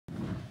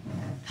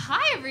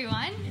Hi,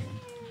 everyone.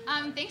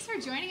 Thanks for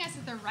joining us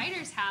at the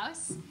Writers'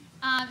 House.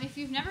 If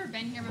you've never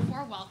been here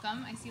before,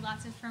 welcome. I see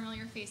lots of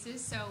familiar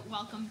faces, so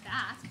welcome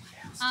back.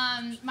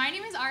 My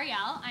name is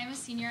Arielle. I'm a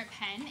senior at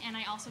Penn, and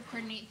I also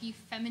coordinate the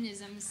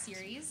Feminism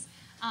series,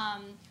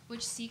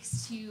 which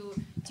seeks to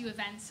do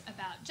events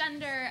about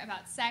gender,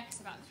 about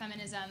sex, about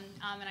feminism,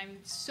 and I'm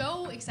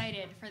so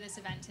excited for this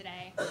event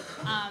today.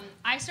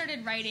 I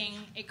started writing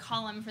a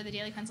column for the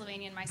Daily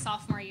Pennsylvanian my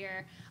sophomore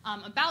year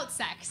about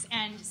sex,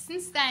 and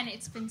since then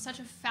it's been such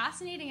a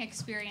fascinating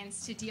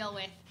experience to deal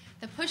with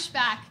the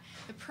pushback,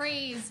 the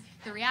praise,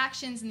 the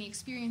reactions, and the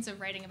experience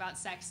of writing about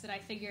sex that I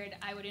figured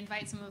I would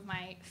invite some of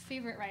my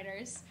favorite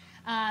writers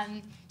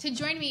to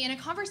join me in a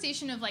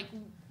conversation of like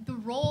the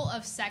role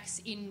of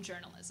sex in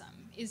journalism.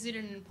 Is it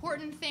an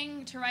important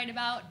thing to write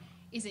about?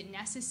 Is it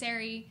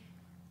necessary?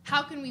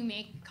 How can we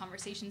make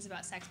conversations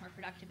about sex more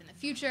productive in the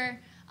future?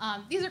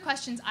 These are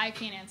questions I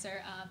can't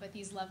answer, but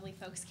these lovely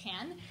folks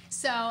can.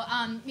 So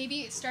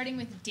maybe starting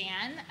with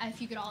Dan, if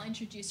you could all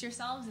introduce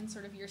yourselves and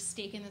sort of your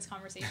stake in this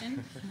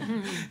conversation.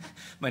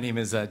 My name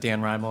is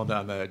Dan Reimold.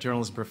 I'm a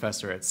journalism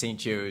professor at St.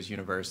 Joe's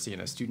University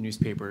and a student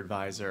newspaper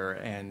advisor,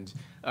 and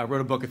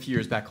wrote a book a few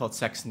years back called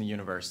Sex in the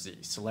University,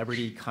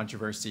 Celebrity,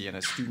 Controversy, and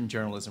a Student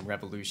Journalism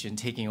Revolution,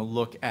 taking a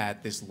look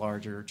at this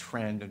larger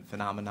trend and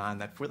phenomenon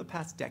that for the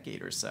past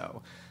decade or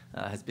so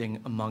has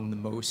been among the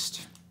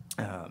most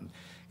kind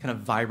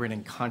of vibrant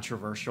and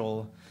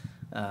controversial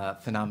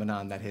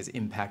phenomenon that has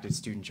impacted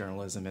student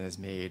journalism and has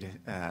made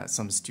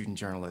some student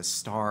journalists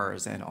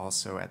stars and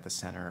also at the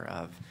center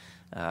of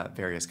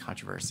various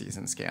controversies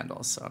and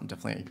scandals. So I'm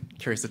definitely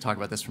curious to talk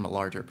about this from a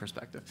larger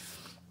perspective.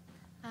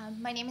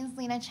 My name is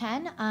LENA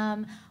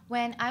Chen.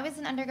 When I was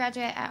an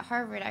undergraduate at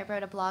Harvard, I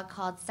wrote a blog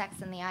called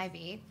Sex in the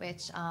Ivy,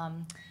 which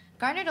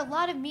garnered a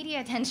lot of media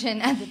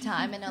attention at the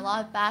time and a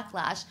lot of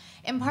backlash,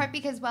 in part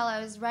because while I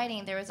was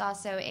writing, there was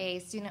also a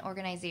student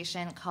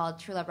organization called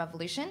True Love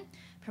Revolution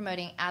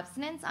promoting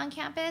abstinence on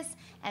campus,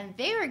 and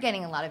they were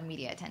getting a lot of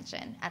media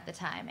attention at the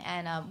time.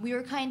 And we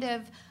were kind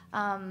of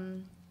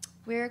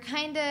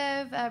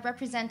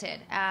represented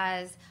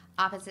as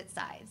opposite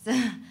sides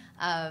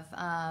of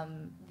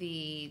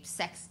the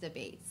sex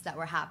debates that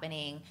were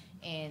happening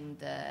in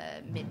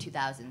the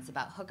mid-2000s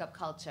about hookup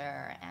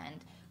culture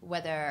and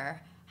whether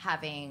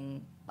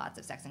having lots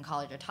of sex in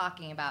college or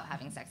talking about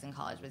having sex in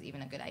college was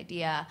even a good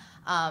idea.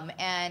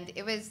 And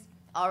it was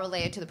all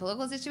related to the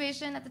political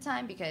situation at the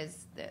time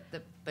because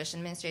the Bush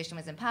administration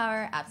was in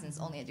power,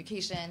 abstinence-only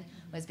education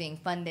was being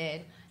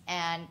funded,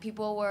 and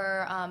people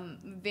were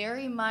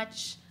very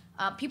much,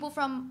 people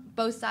from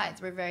both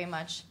sides were very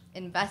much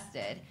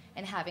invested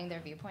in having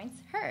their viewpoints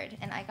heard.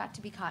 And I got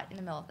to be caught in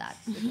the middle of that.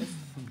 It was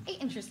an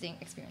interesting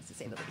experience, to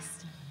say the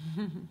least.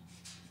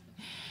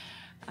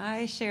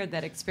 I shared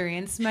that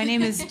experience. My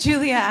name is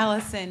Julia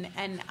Allison,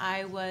 and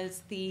I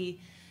was the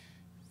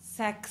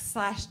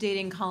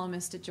sex/dating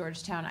columnist at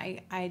Georgetown.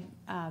 I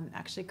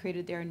actually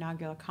created their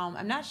inaugural column.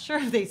 I'm not sure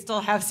if they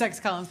still have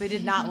sex columns. They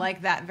did not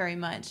like that very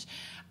much.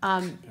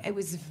 It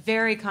was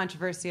very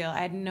controversial. I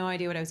had no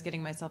idea what I was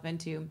getting myself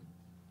into,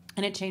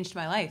 and it changed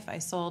my life. I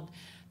sold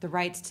the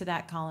rights to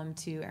that column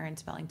to Aaron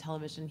Spelling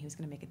Television. He was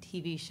going to make a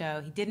TV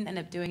show. He didn't end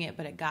up doing it,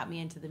 but it got me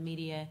into the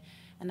media,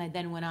 and I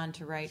then went on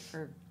to write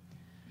for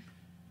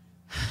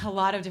a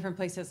lot of different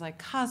places like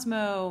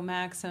Cosmo,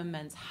 Maxim,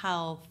 Men's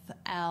Health,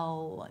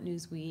 Elle,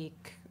 Newsweek.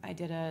 I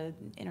did an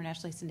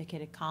internationally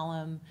syndicated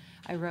column.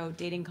 I wrote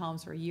dating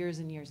columns for years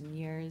and years and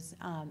years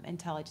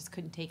until I just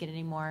couldn't take it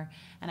anymore,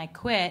 and I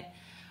quit.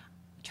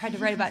 Tried to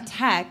write about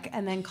tech,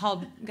 and then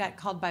got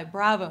called by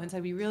Bravo and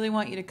said, "We really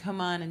want you to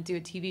come on and do a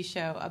TV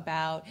show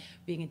about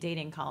being a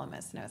dating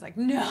columnist." And I was like,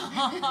 "No,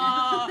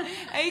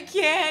 I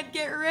can't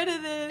get rid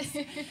of this.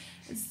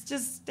 It's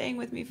just staying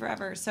with me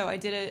forever." So I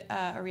did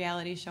a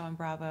reality show on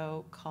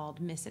Bravo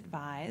called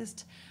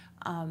Misadvised,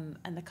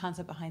 and the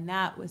concept behind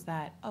that was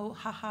that, oh,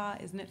 haha,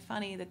 isn't it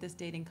funny that this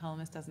dating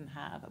columnist doesn't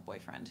have a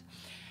boyfriend?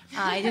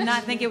 I did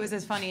not think it was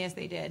as funny as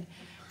they did.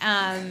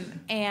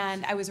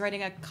 And I was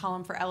writing a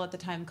column for Elle at the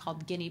time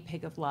called Guinea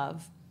Pig of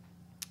Love,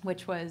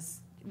 which was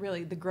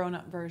really the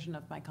grown-up version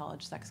of my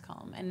college sex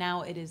column. And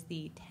now it is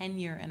the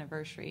 10-year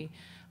anniversary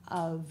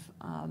of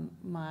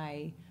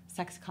my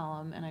sex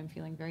column, and I'm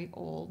feeling very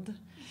old.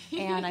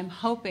 And I'm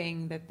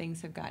hoping that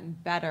things have gotten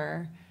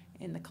better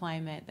in the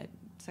climate, that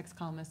sex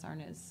columnists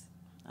aren't as,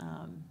 I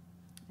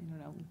don't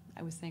know,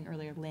 I was saying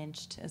earlier,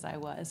 lynched as I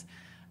was.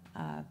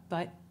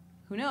 But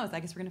who knows? I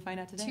guess we're going to find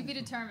out today. To be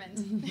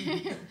determined.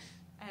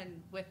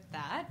 And with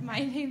that, my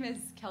name is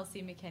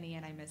Kelsey McKinney,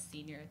 and I'm a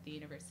senior at the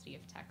University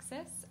of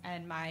Texas.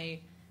 And my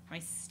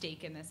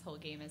stake in this whole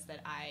game is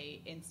that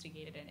I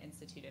instigated and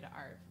instituted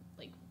our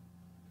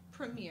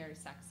premier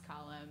sex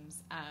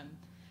columns.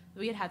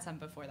 We had some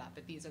before that,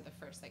 but these are the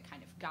first that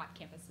kind of got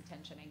campus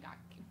attention and got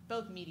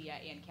both media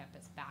and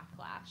campus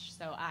backlash.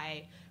 So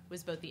I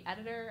was both the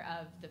editor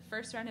of the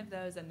first run of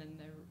those and then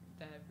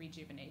the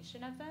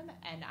rejuvenation of them,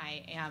 and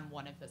I am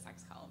one of the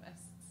sex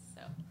columnists.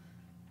 So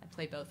I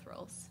play both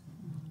roles.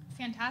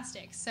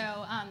 Fantastic.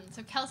 So,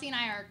 so Kelsey and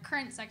I are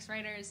current sex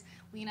writers.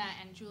 Lena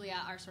and Julia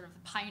are sort of the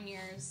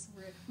pioneers.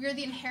 We're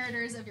the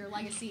inheritors of your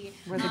legacy.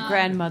 We're the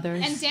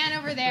grandmothers. And Dan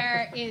over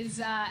there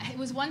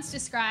was once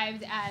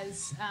described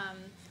as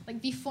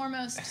like the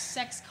foremost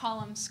sex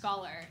column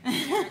scholar in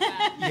America.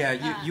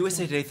 Yeah,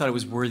 USA Today thought it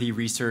was worthy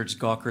research.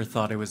 Gawker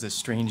thought it was a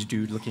strange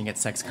dude looking at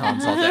sex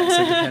columns all day.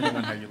 So depending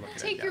on how you look at it.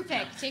 Take your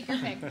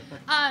pick.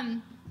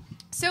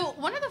 So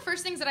one of the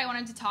first things that I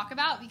wanted to talk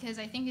about, because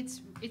I think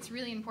it's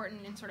really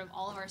important in sort of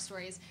all of our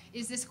stories,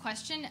 is this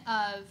question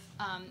of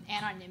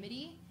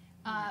anonymity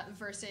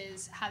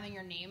versus having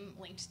your name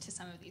linked to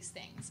some of these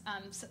things.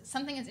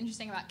 Something that's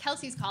interesting about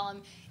Kelsey's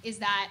column is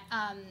that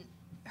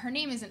her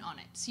name isn't on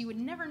it, so you would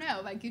never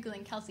know by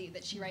Googling Kelsey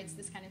that she writes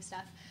this kind of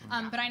stuff.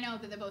 But I know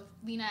that both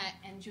Lena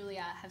and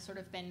Julia have sort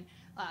of been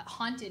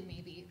haunted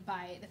maybe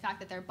by the fact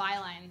that their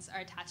bylines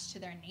are attached to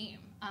their name.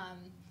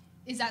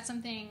 Is that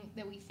something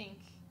that we think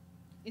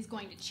is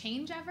going to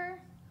change ever?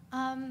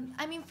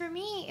 I mean, for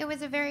me, it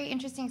was a very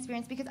interesting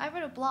experience because I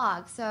wrote a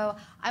blog, so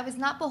I was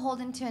not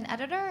beholden to an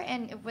editor,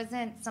 and it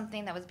wasn't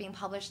something that was being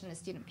published in a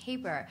student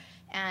paper.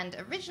 And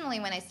originally,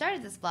 when I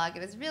started this blog,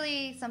 it was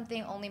really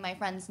something only my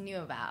friends knew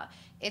about.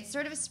 It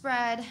sort of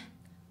spread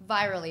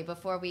virally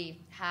before we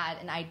had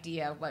an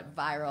idea of what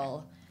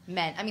viral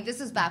meant. I mean, this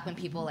was back when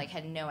people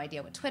had no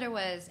idea what Twitter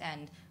was,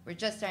 and we're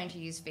just starting to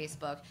use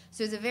Facebook.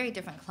 So it's a very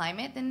different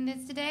climate than it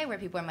is today, where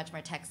people are much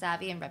more tech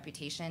savvy and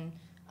reputation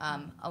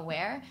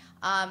aware.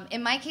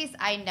 In my case,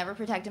 I never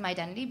protected my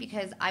identity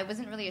because I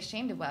wasn't really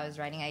ashamed of what I was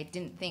writing. I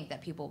didn't think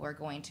that people were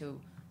going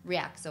to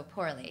react so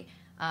poorly.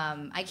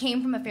 I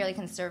came from a fairly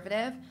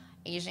conservative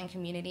Asian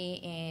community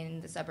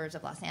in the suburbs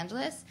of Los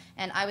Angeles,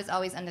 and I was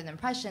always under the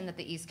impression that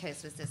the East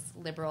Coast was this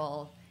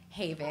liberal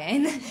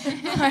haven.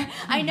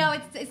 I know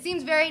it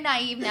seems very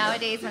naive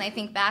nowadays when I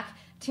think back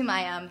to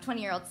my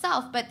 20-year-old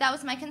self, but that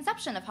was my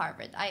conception of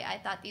Harvard. I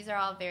thought these are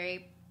all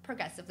very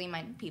progressively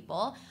minded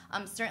people,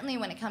 certainly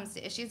when it comes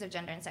to issues of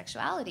gender and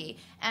sexuality.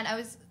 And I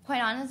was,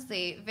 quite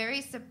honestly,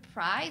 very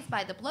surprised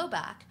by the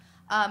blowback.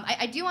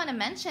 I do want to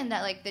mention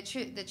that the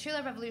True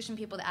Love Revolution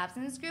people, the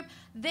abstinence group,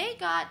 they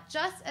got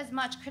just as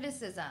much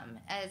criticism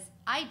as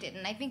I did.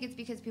 And I think it's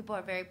because people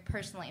are very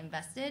personally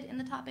invested in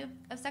the topic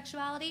of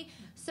sexuality.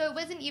 So it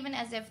wasn't even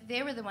as if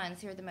they were the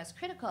ones who were the most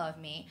critical of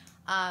me.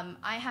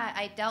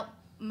 I dealt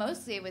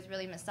mostly with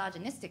really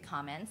misogynistic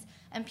comments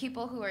and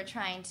people who were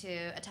trying to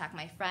attack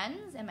my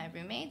friends and my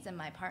roommates and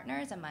my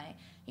partners and my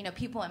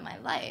people in my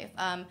life.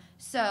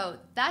 So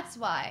that's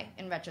why,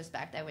 in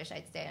retrospect, I wish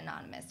I'd stayed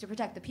anonymous, to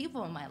protect the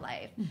people in my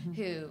life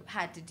who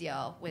had to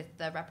deal with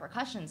the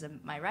repercussions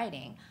of my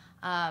writing.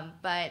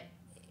 But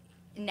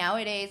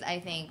nowadays, I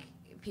think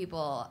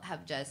people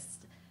have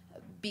just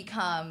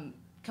become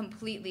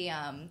completely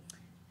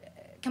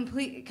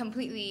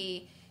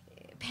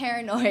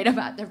paranoid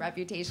about their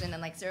reputation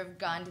and sort of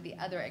gone to the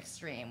other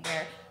extreme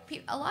where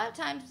a lot of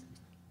times,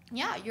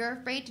 you're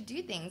afraid to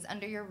do things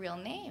under your real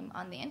name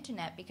on the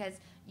internet because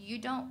you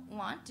don't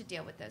want to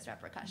deal with those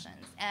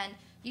repercussions. And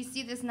you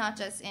see this not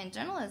just in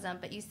journalism,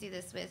 but you see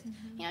this with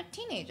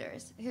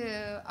teenagers who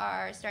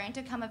are starting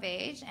to come of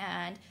age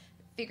and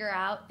figure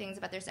out things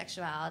about their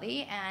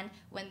sexuality, and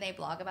when they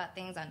blog about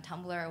things on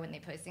Tumblr or when they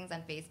post things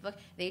on Facebook,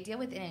 they deal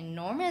with an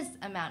enormous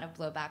amount of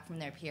blowback from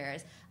their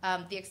peers,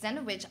 the extent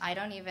of which I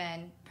don't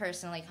even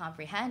personally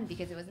comprehend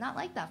because it was not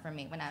like that for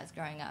me when I was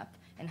growing up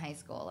in high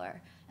school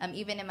or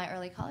even in my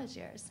early college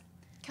years.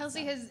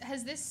 Kelsey,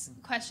 has this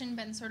question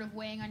been sort of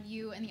weighing on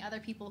you and the other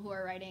people who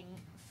are writing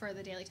for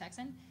the Daily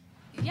Texan?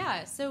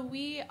 Yeah, so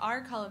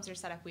our columns are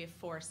set up, we have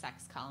 4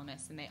 sex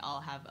columnists, and they all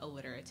have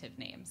alliterative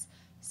names.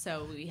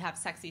 So we have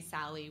Sexy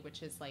Sally,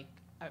 which is a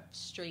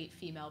straight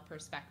female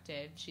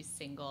perspective. She's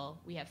single.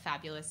 We have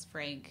Fabulous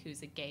Frank,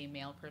 who's a gay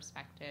male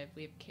perspective.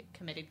 We have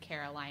Committed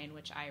Caroline,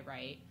 which I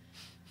write.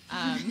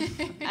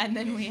 And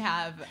then we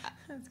have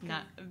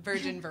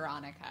Virgin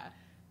Veronica,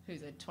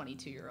 who's a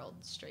 22-year-old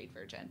straight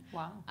virgin.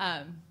 Wow.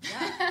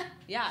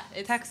 Yeah.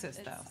 It's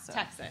Texas, though. So.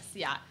 Texas,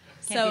 yeah.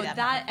 Can't So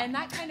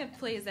that kind of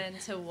plays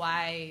into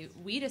why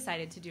we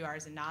decided to do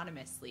ours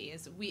anonymously.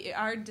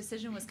 Our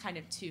decision was kind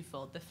of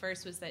twofold. The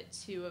first was that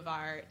two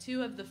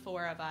of the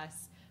 4 of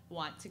us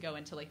want to go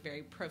into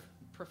very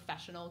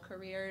professional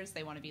careers.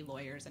 They want to be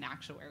lawyers and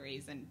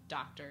actuaries and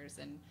doctors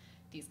and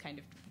these kind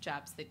of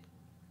jobs that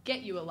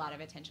get you a lot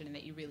of attention and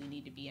that you really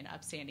need to be an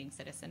upstanding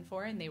citizen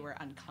for. And they were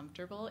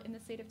uncomfortable in the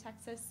state of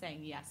Texas saying,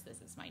 yes,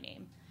 this is my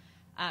name.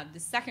 The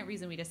second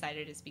reason we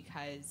decided is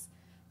because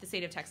the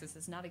state of Texas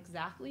is not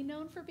exactly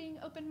known for being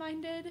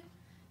open-minded,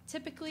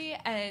 typically,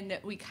 and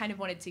we kind of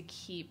wanted to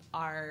keep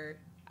our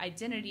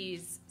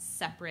identities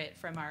separate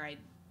from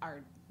our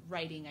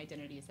writing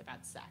identities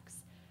about sex,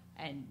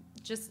 and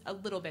just a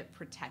little bit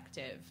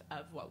protective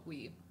of what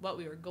we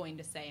were going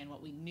to say and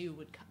what we knew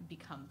would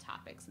become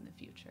topics in the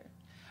future.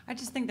 I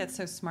just think that's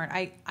so smart.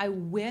 I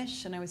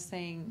wish, and I was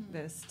saying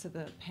this to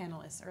the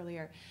panelists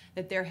earlier,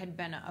 that there had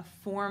been a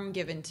form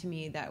given to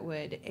me that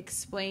would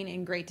explain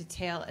in great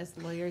detail, as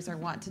lawyers are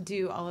wont to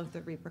do, all of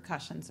the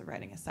repercussions of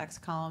writing a sex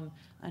column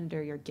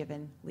under your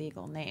given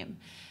legal name.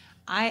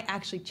 I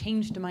actually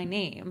changed my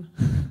name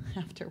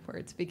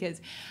afterwards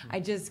because I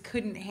just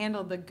couldn't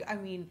handle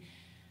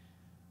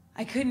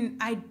I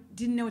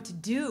didn't know what to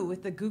do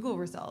with the Google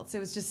results. It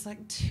was just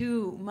like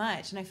too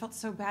much. And I felt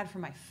so bad for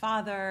my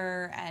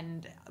father,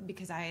 and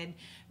because I had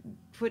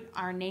put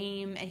our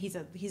name, and he's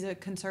a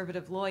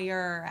conservative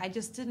lawyer. I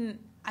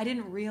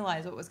didn't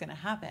realize what was going to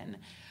happen.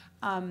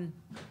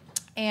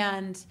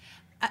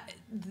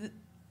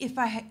 If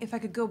I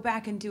could go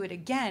back and do it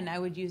again, I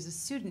would use a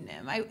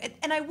pseudonym.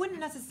 I wouldn't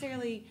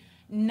necessarily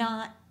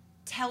not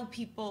tell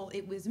people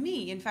it was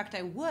me. In fact,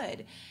 I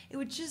would. It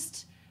would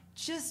just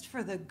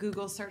for the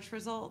Google search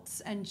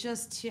results, and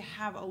just to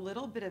have a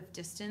little bit of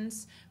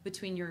distance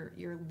between your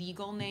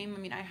legal name. I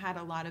mean, I had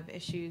a lot of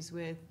issues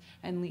with,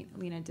 and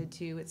Lena did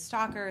too, with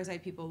stalkers. I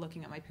had people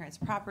looking at my parents'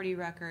 property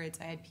records.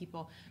 I had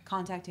people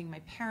contacting my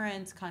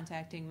parents,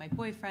 contacting my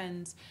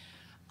boyfriends,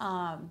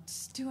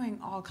 just doing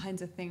all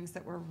kinds of things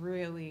that were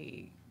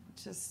really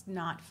just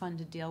not fun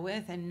to deal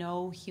with, and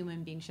no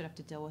human being should have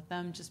to deal with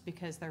them just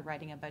because they're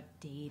writing about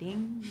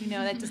dating. You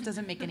know, that just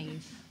doesn't make any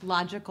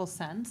logical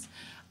sense.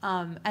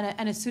 And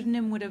a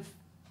pseudonym would have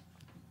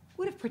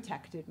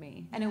protected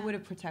me, and it would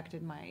have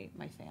protected my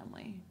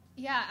family.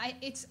 Yeah,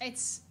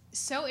 it's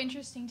so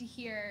interesting to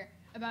hear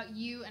about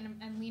you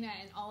and Lena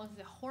and all of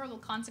the horrible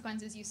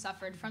consequences you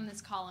suffered from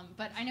this column.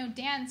 But I know,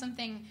 Dan,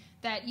 something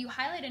that you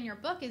highlight in your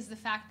book is the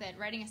fact that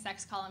writing a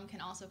sex column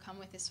can also come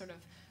with this sort of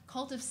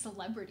cult of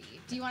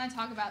celebrity. Do you want to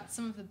talk about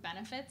some of the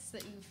benefits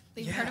that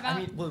you've heard about? I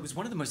mean, well, it was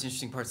one of the most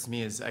interesting parts to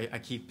me is I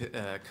keep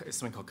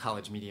something called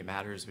College Media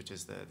Matters, which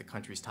is the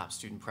country's top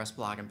student press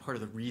blog. And part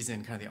of the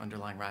reason, kind of the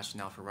underlying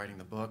rationale for writing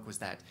the book, was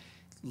that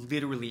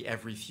literally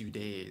every few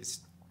days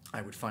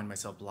I would find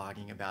myself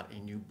blogging about a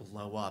new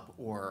blow-up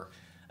or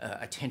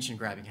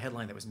attention-grabbing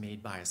headline that was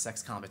made by a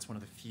sex column. It's one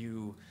of the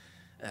few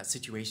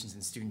situations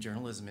in student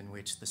journalism in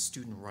which the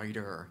student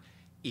writer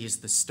is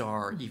the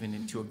star,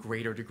 even to a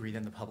greater degree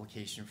than the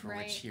publication for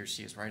which he or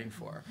she is writing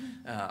for.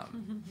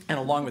 And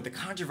along with the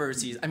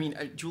controversies, I mean,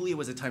 Julia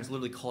was at times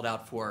literally called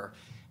out for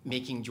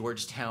making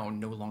Georgetown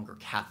no longer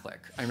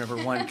Catholic. I remember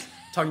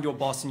talking to a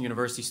Boston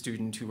University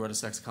student who wrote a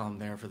sex column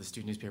there for the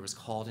student newspaper, was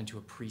called into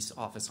a priest's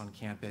office on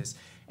campus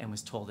and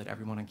was told that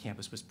everyone on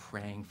campus was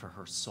praying for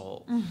her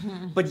soul.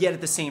 But yet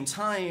at the same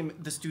time,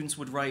 the students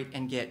would write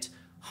and get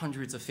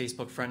hundreds of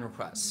Facebook friend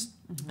requests.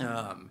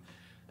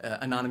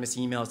 Anonymous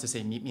emails to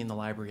say, meet me in the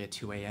library at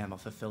 2 a.m. I'll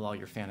fulfill all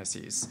your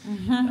fantasies.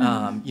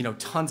 You know,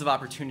 tons of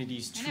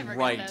opportunities to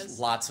write,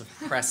 lots of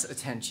press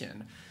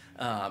attention.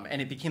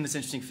 And it became this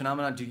interesting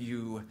phenomenon. Do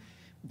you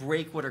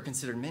break what are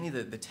considered many of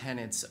the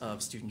tenets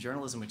of student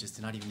journalism, which is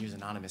to not even use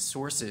anonymous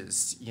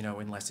sources, you know,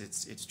 unless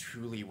it's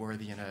truly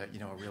worthy in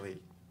a really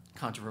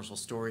controversial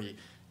story,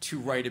 to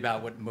write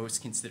about what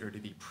most consider to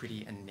be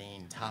pretty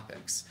inane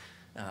topics.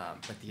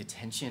 But the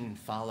attention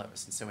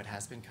follows, and so it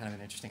has been kind of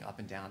an interesting up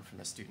and down from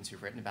the students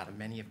who've written about it.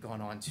 Many have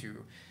gone on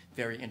to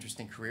very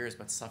interesting careers,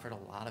 but suffered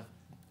a lot of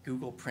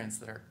Google prints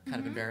that are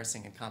kind of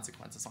embarrassing and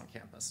consequences on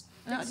campus.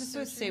 I'll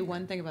just say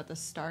one thing about the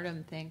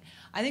stardom thing.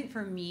 I think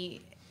for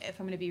me, if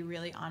I'm going to be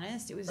really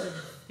honest, it was a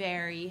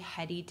very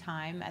heady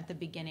time at the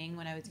beginning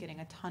when I was getting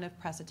a ton of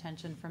press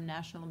attention from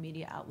national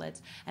media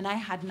outlets, and I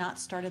had not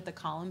started the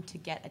column to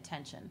get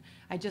attention.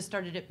 I just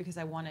started it because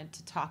I wanted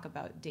to talk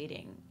about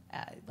dating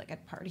like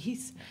at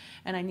parties,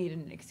 and I needed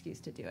an excuse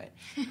to do it.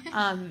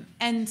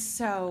 And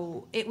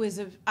so it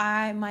was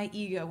my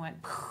ego went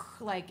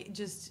like,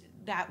 just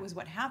that was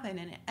what happened,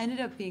 and it ended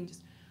up being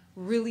just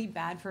really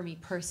bad for me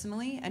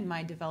personally and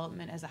my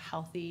development as a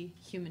healthy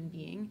human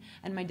being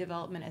and my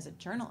development as a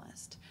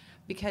journalist,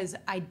 because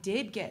I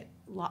did get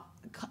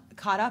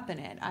caught up in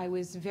it. I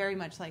was very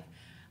much like,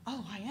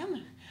 oh,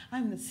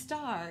 I'm the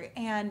star,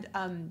 and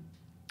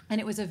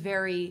it was a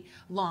very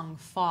long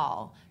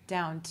fall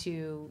down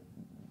to,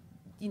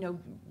 you know,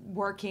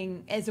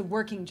 working as a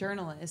working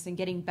journalist and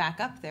getting back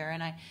up there.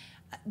 And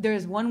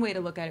there's one way to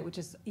look at it, which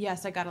is,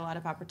 yes, I got a lot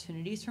of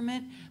opportunities from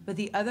it, but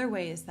the other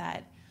way is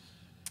that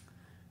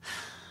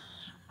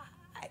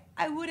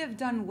I would have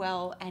done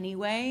well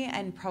anyway,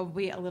 and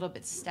probably a little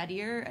bit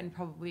steadier, and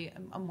probably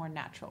a more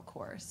natural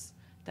course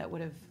that would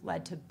have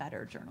led to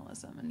better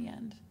journalism in the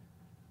end.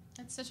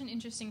 That's such an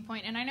interesting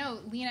point. And I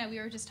know, Lena, we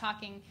were just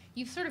talking,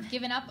 you've sort of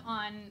given up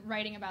on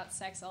writing about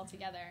sex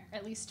altogether,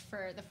 at least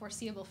for the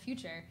foreseeable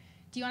future.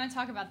 Do you want to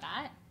talk about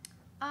that?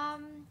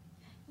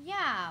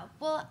 Yeah.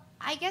 Well,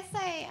 I guess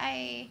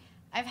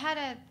I've had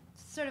a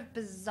sort of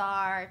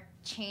bizarre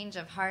change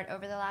of heart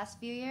over the last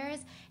few years.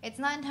 It's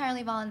not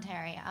entirely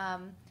voluntary.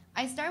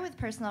 I started with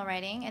personal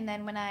writing, and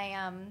then when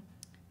I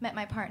met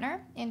my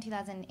partner in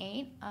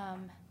 2008, wow,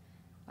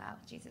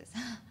 Jesus,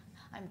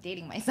 I'm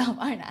dating myself,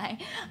 aren't I?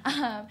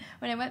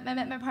 When I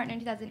met my partner in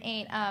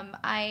 2008,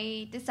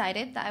 I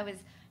decided that I was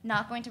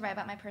not going to write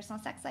about my personal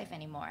sex life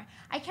anymore.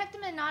 I kept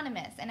him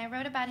anonymous, and I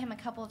wrote about him a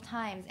couple of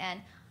times, and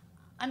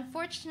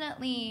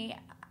unfortunately,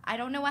 I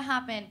don't know what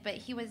happened, but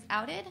he was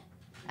outed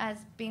as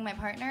being my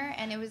partner,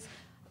 and it was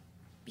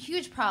a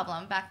huge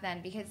problem back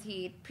then because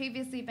he'd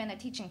previously been a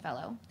teaching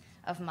fellow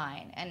of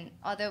mine. And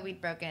although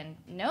we'd broken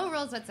no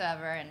rules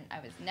whatsoever, and I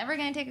was never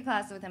going to take a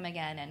class with him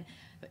again, and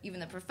even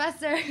the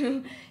professor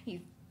who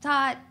he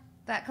taught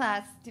that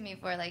class to me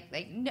for,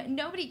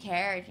 nobody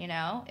cared, you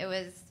know? It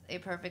was a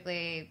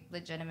perfectly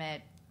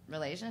legitimate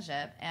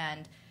relationship,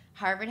 and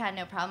Harvard had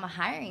no problem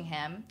hiring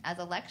him as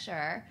a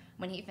lecturer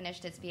when he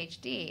finished his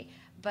PhD.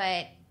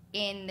 But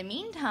in the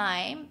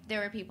meantime,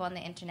 there were people on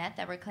the internet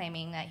that were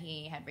claiming that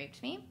he had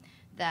raped me,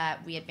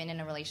 that we had been in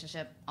a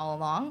relationship all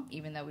along,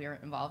 even though we were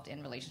involved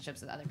in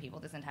relationships with other people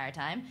this entire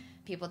time.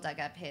 People dug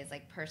up his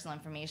personal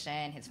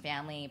information, his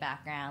family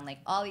background,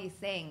 all these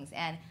things.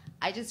 And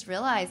I just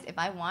realized if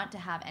I want to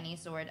have any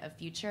sort of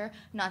future,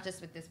 not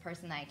just with this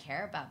person that I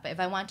care about, but if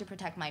I want to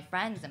protect my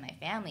friends and my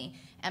family,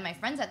 and my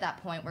friends at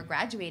that point were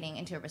graduating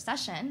into a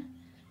recession,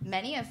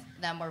 many of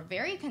them were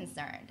very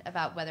concerned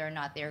about whether or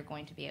not they were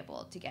going to be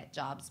able to get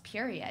jobs,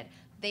 period.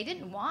 They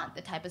didn't want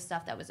the type of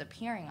stuff that was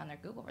appearing on their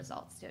Google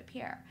results to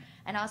appear.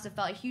 And I also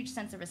felt a huge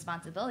sense of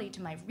responsibility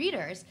to my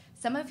readers,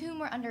 some of whom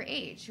were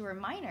underage, who were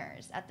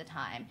minors at the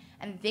time,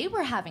 and they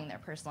were having their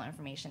personal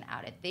information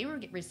outed. They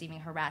were receiving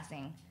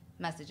harassing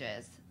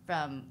messages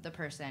from the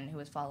person who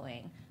was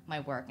following my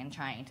work and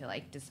trying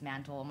to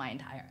dismantle my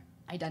entire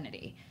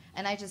identity.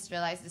 And I just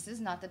realized this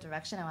is not the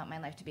direction I want my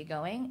life to be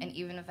going. And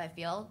even if I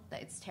feel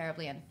that it's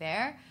terribly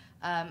unfair,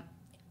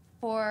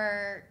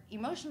 for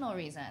emotional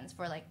reasons,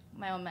 for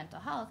my own mental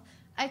health,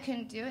 I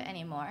couldn't do it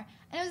anymore.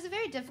 And it was a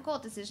very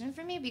difficult decision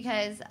for me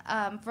because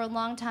for a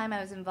long time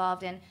I was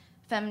involved in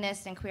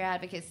feminist and queer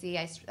advocacy.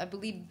 I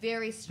believe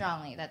very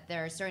strongly that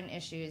there are certain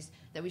issues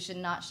that we should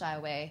not shy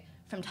away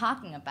from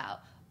talking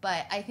about.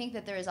 But I think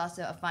that there is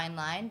also a fine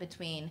line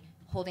between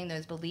holding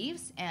those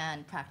beliefs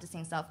and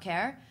practicing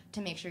self-care to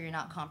make sure you're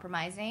not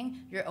compromising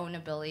your own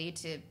ability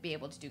to be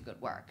able to do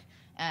good work.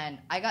 And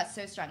I got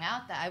so strung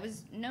out that I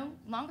was no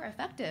longer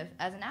effective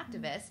as an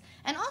activist.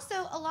 And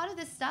also, a lot of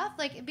this stuff,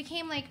 it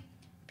became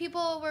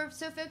people were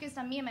so focused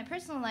on me and my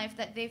personal life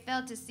that they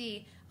failed to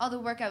see all the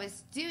work I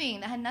was doing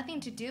that had nothing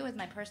to do with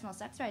my personal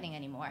sex writing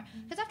anymore.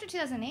 Because after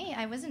 2008,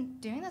 I wasn't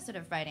doing that sort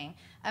of writing.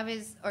 I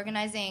was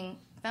organizing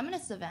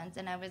feminist events,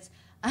 and I was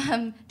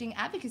doing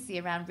advocacy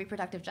around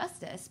reproductive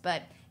justice,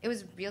 but it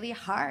was really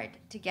hard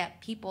to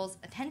get people's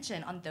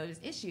attention on those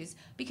issues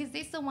because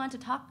they still want to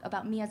talk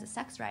about me as a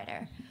sex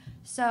writer.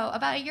 So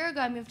about a year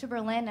ago, I moved to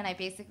Berlin, and I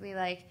basically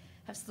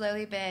have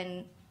slowly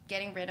been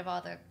getting rid of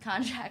all the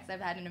contracts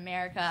I've had in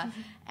America,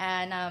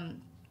 and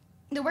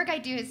the work I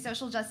do is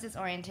social justice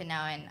oriented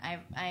now, and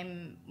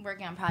I'm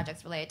working on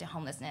projects related to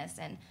homelessness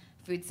and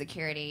food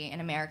security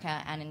in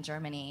America and in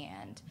Germany,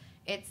 and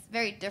it's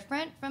very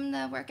different from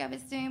the work I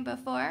was doing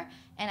before,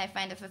 and I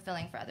find it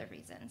fulfilling for other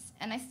reasons.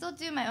 And I still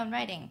do my own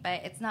writing,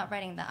 but it's not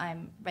writing that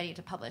I'm ready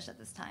to publish at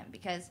this time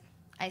because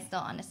I still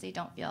honestly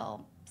don't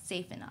feel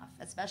safe enough,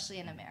 especially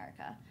in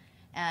America.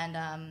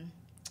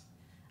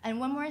 And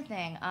one more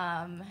thing,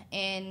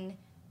 in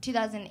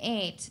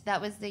 2008, that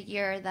was the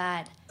year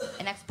that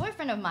an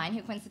ex-boyfriend of mine,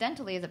 who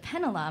coincidentally is a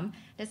Penn alum,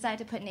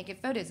 decided to put naked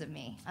photos of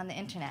me on the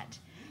internet.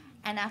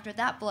 And after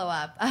that blow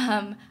up,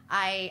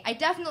 I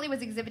definitely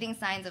was exhibiting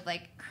signs of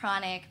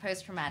chronic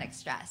post-traumatic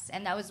stress.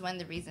 And that was one of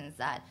the reasons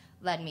that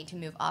led me to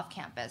move off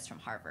campus from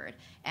Harvard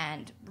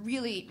and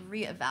really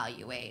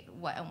reevaluate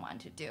what I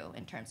wanted to do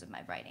in terms of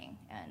my writing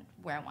and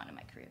where I wanted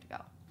my career to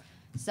go.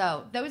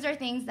 So those are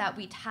things that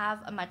we'd have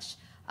a much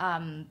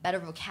better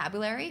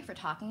vocabulary for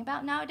talking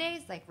about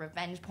nowadays, like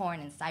revenge porn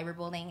and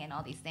cyberbullying and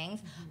all these things.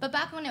 But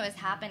back when it was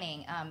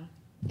happening,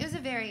 it was a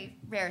very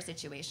rare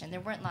situation. There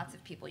weren't lots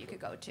of people you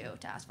could go to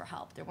ask for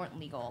help. There weren't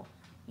legal,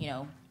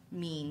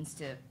 means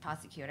to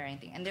prosecute or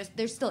anything. And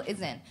there still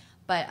isn't.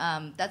 But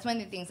that's one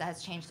of the things that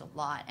has changed a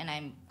lot, and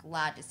I'm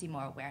glad to see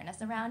more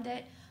awareness around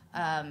it.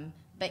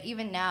 But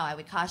even now, I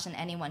would caution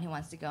anyone who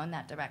wants to go in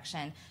that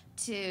direction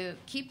to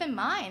keep in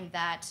mind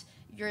that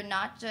you're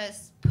not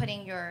just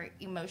putting your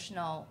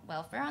emotional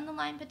welfare on the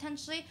line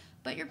potentially,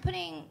 but you're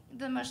putting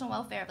the emotional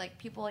welfare of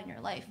people in your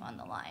life on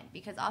the line.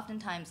 Because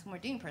oftentimes when we're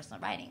doing personal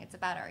writing, it's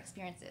about our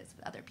experiences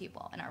with other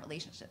people and our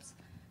relationships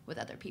with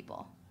other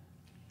people.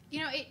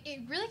 It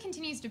really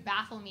continues to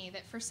baffle me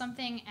that for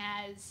something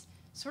as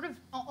sort of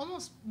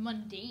almost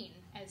mundane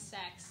as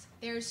sex,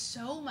 there's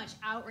so much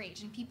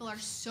outrage and people are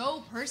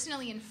so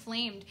personally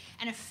inflamed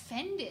and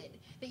offended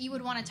that you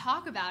would want to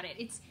talk about it.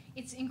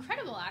 It's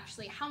incredible,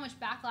 actually, how much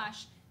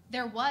backlash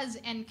there was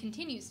and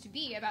continues to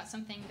be about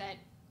something that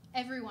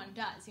everyone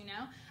does,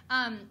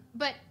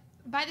 But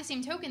by the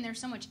same token, there's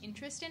so much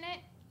interest in it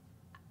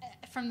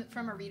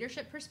from a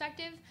readership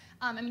perspective.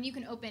 You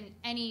can open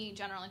any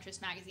general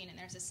interest magazine and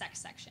there's a sex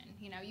section.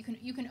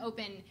 You can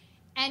open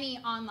any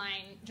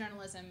online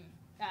journalism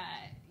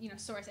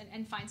source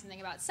and find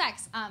something about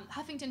sex.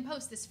 Huffington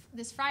Post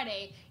this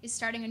Friday is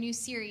starting a new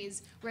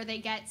series where they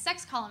get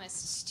sex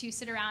columnists to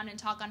sit around and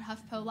talk on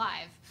HuffPo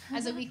Live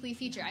as a weekly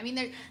feature.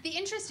 The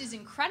interest is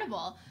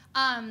incredible,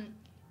 and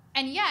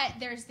yet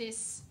there's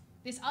this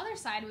other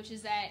side, which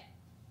is that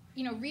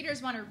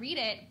readers want to read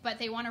it, but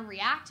they want to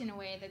react in a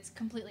way that's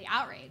completely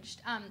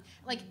outraged.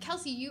 Like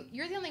Kelsey,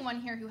 you're the only one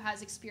here who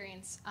has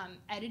experience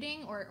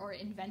editing or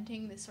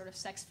inventing this sort of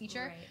sex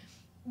feature.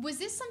 Right. Was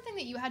this something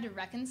that you had to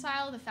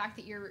reconcile, the fact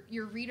that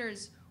your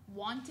readers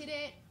wanted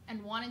it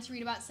and wanted to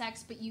read about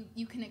sex, but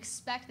you can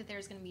expect that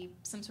there's going to be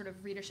some sort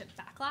of readership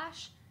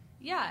backlash?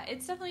 Yeah,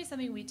 it's definitely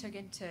something we took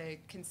into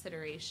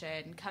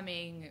consideration.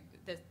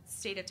 The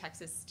state of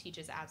Texas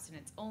teaches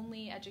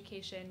abstinence-only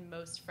education.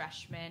 Most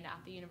freshmen at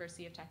the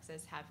University of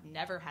Texas have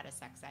never had a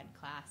sex ed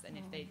class, and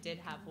if they did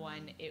have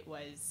one, it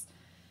was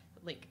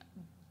like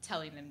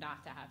telling them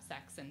not to have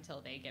sex until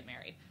they get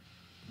married,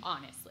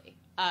 honestly.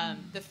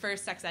 The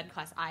first sex ed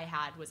class I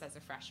had was as a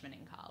freshman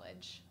in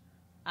college.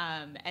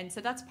 And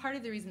so that's part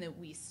of the reason that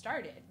we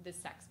started the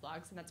sex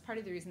blogs, and that's part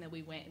of the reason that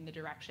we went in the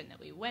direction that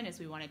we went, is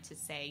we wanted to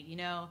say,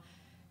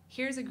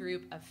 here's a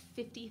group of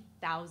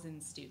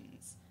 50,000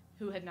 students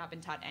who have not been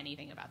taught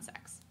anything about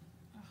sex.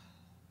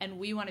 And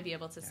we want to be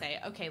able to say,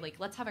 okay, like,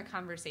 let's have a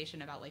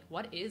conversation about, like,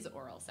 what is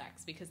oral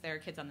sex? Because there are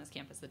kids on this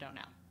campus that don't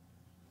know.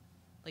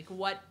 Like,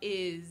 what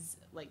is,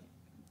 like,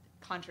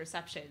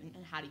 contraception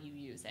and how do you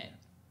use it?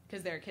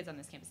 Because there are kids on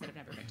this campus that have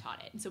never been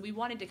taught it. And so we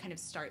wanted to kind of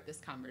start this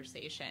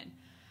conversation.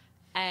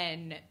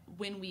 And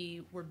when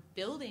we were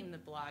building the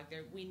blog,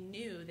 we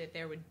knew that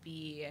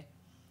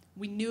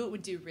we knew it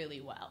would do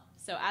really well.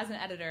 So as an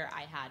editor,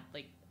 I had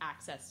like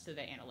access to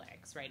the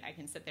analytics, right? I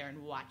can sit there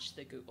and watch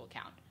the Google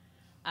count.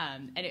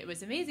 And it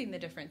was amazing, the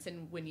difference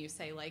in when you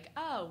say like,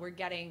 oh, we're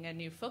getting a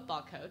new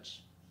football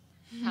coach,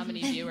 how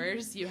many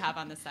viewers you have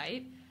on the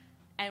site.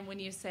 And when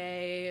you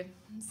say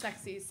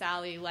Sexy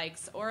Sally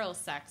likes oral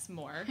sex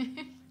more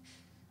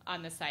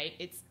on the site,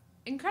 it's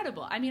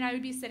incredible. I mean, I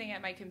would be sitting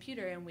at my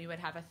computer and we would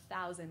have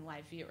 1,000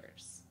 live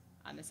viewers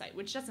on the site,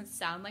 which doesn't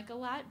sound like a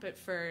lot, but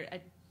for a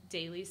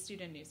daily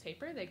student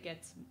newspaper that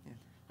gets,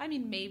 I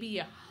mean, maybe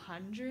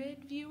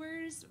 100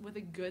 viewers with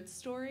a good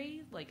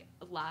story, like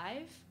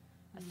live,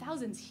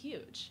 1,000's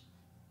huge,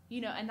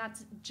 and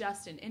that's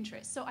just an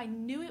interest. So I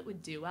knew it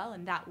would do well,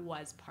 and that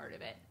was part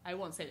of it. I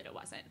won't say that it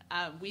wasn't.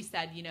 We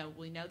said,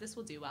 we know this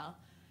will do well.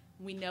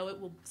 We know it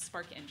will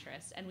spark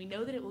interest, and we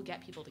know that it will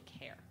get people to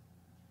care.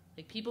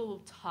 Like, people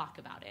will talk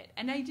about it.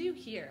 And I do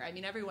hear, I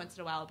mean, every once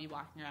in a while I'll be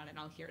walking around and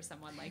I'll hear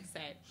someone, like,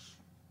 say,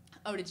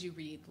 oh, did you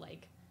read,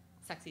 like,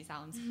 Sexy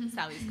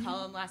Sally's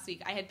column last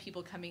week? I had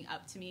people coming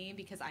up to me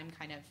because I'm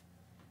kind of,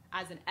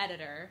 as an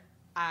editor,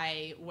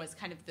 I was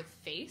kind of the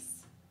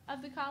face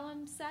of the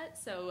column set.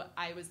 So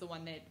I was the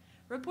one that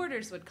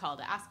reporters would call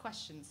to ask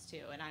questions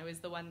to. And I was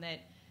the one that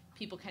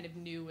people kind of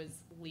knew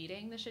was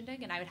leading the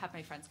shindig, and I would have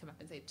my friends come up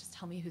and say, just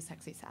tell me who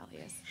Sexy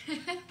Sally is.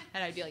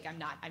 And I'd be like, I'm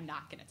not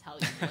going to tell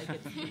you.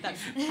 Like,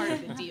 that's part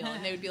of the deal.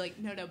 And they would be like,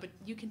 no, but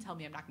you can tell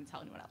me. I'm not going to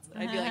tell anyone else.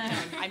 And I'd be like,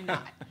 no, I'm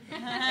not.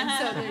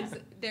 And so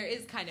there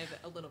is kind of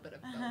a little bit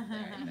of both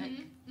there, I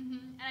think.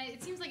 And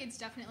it seems like it's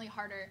definitely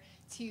harder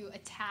to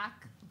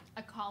attack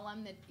a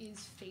column that is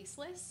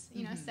faceless.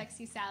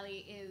 Sexy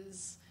Sally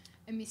is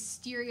a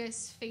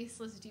mysterious,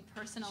 faceless,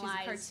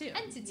 depersonalized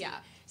entity. Yeah.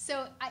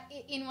 So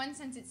in one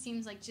sense, it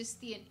seems like just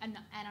the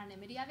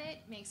anonymity of it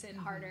makes it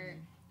harder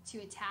to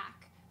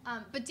attack.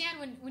 But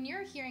Dan, when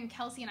you're hearing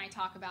Kelsey and I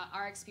talk about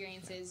our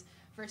experiences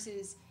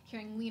versus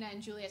hearing Lena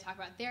and Julia talk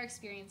about their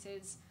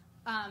experiences,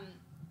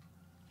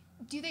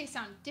 do they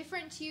sound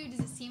different to you?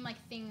 Does it seem like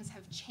things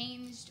have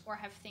changed, or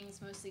have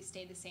things mostly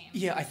stayed the same?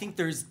 Yeah, I think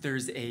there's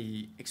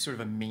a sort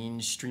of a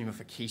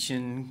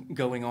mainstreamification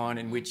going on,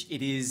 in which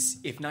it is,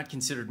 if not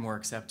considered more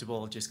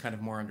acceptable, just kind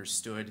of more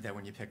understood that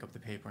when you pick up the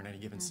paper in any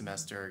given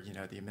semester,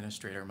 the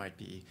administrator might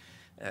be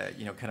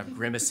kind of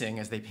grimacing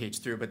as they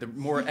page through, but the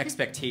more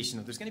expectation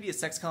that there's going to be a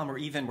sex column, or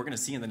even we're going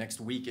to see in the next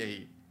week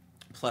a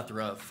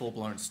plethora of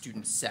full-blown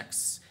student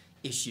sex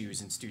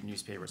issues in student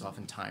newspapers,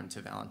 often timed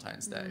to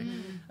Valentine's Day.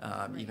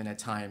 Even at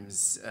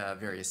times,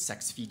 various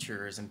sex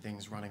features and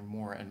things running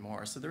more and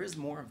more. So there is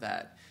more of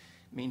that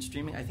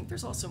mainstreaming. I think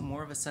there's also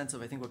more of a sense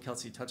of, I think what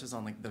Kelsey touches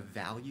on, like the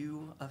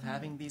value of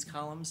having these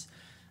columns.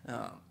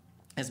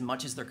 As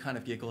much as they're kind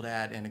of giggled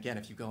at, and again,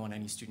 if you go on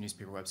any student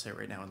newspaper website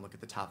right now and look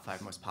at the top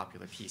 5 most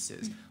popular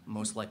pieces,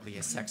 most likely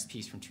a sex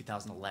piece from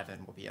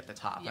 2011 will be at the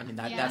top. I mean,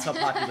 that's how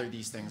popular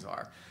these things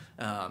are.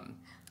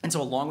 And so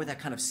along with that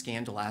kind of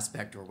scandal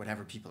aspect, or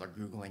whatever people are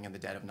Googling in the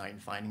dead of night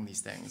and finding these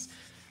things,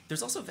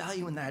 there's also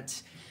value in that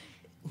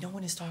no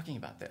one is talking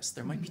about this.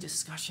 There might be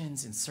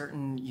discussions in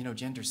certain,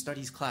 gender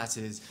studies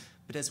classes,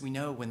 but as we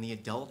know, when the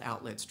adult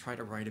outlets try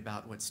to write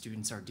about what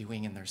students are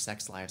doing in their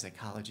sex lives at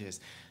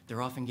colleges,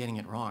 they're often getting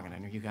it wrong. And I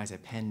know you guys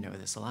at Penn know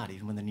this a lot,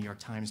 even when the New York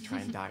Times try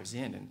and dives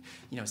in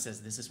and,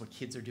 says this is what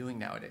kids are doing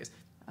nowadays.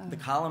 The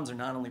columns are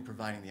not only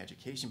providing the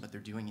education, but they're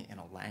doing it in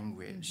a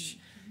language,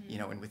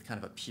 and with kind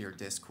of a peer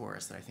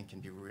discourse that I think can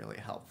be really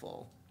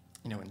helpful,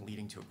 in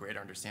leading to a greater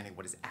understanding of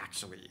what is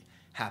actually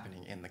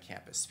happening in the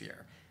campus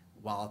sphere,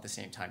 while at the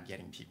same time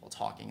getting people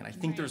talking. And I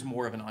think there's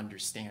more of an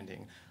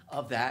understanding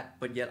of that,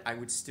 but yet I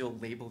would still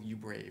label you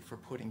brave for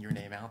putting your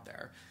name out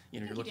there.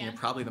 You're looking at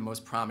probably the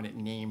most prominent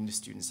named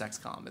student sex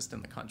columnist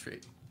in the country.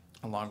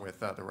 along with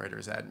the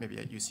writers at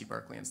UC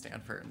Berkeley and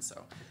Stanford. And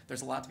so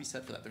there's a lot to be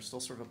said for that. There's still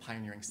sort of a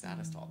pioneering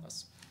status to all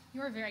this.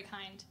 You are very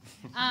kind,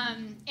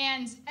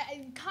 and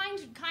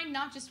kind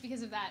not just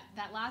because of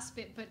that last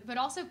bit, but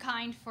also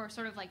kind for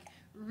sort of like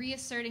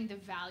reasserting the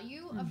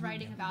value of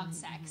writing about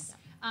sex.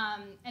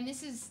 And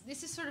this is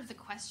sort of the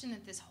question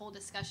that this whole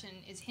discussion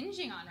is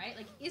hinging on, right?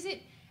 Like, is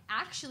it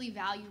actually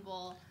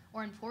valuable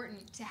or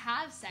important to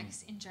have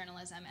sex in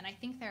journalism? And I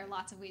think there are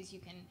lots of ways you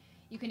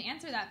can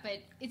answer that. But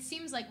it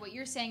seems like what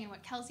you're saying and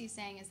what Kelsey's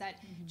saying is that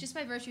just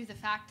by virtue of the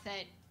fact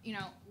that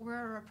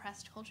we're a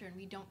repressed culture and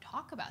we don't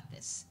talk about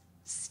this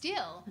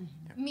still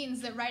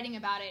means that writing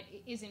about it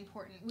is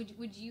important.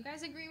 Would you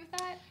guys agree with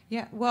that?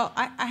 Yeah. Well,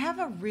 I've had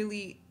a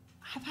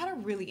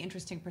really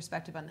interesting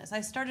perspective on this.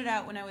 I started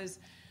out when I was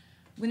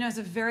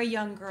a very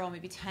young girl,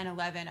 maybe 10,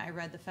 11, I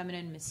read The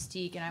Feminine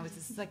Mystique, and I was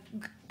this like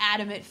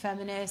adamant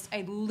feminist.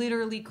 I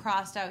literally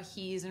crossed out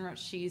he's and wrote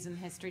she's in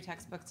history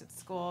textbooks at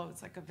school. It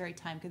was like a very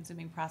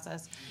time-consuming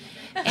process.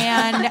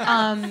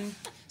 And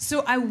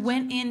so I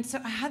went in,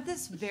 so I had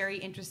this very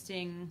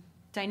interesting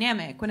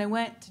dynamic. When I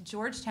went to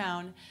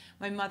Georgetown,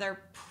 my mother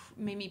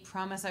made me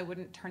promise I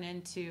wouldn't turn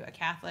into a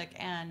Catholic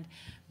and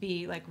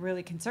be like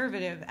really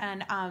conservative.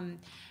 And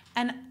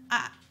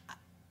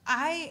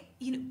I,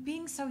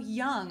 being so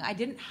young, I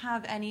didn't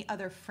have any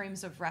other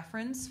frames of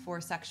reference for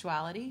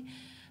sexuality.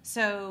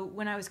 So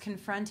when I was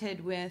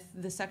confronted with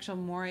the sexual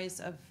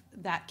mores of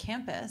that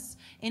campus,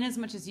 in as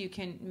much as you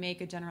can make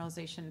a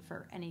generalization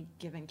for any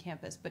given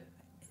campus, but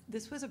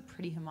this was a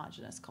pretty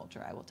homogenous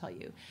culture, I will tell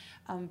you.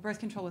 Birth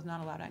control was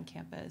not allowed on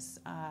campus.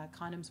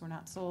 Condoms were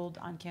not sold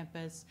on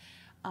campus.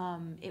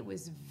 It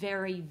was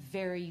very,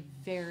 very,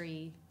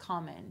 very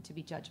common to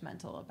be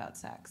judgmental about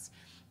sex.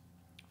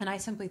 And I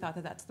simply thought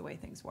that that's the way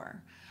things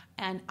were.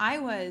 And I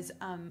was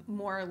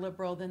more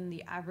liberal than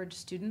the average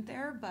student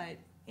there, but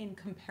in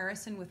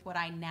comparison with what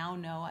I now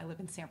know, I live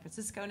in San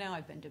Francisco now,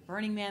 I've been to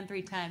Burning Man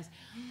 3 times.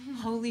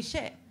 Holy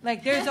shit.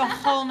 Like, there's a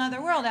whole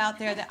nother world out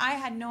there that I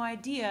had no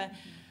idea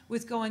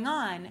was going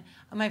on.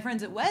 My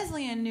friends at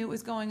Wesleyan knew it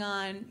was going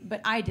on,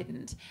 but I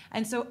didn't.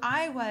 And so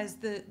I was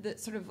the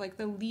sort of like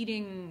the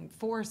leading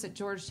force at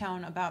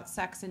Georgetown about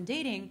sex and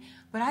dating,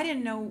 but I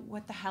didn't know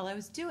what the hell I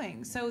was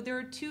doing. So there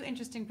are 2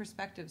 interesting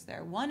perspectives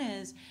there. One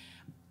is,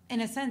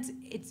 in a sense,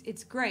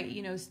 it's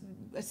great,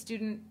 a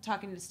student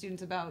talking to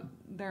students about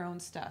their own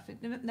stuff.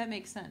 That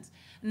makes sense.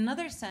 In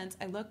another sense,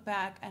 I look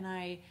back and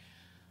I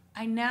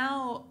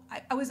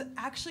was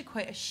actually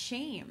quite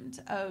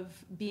ashamed of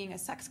being a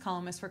sex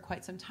columnist for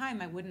quite some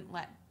time. I wouldn't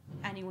let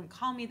anyone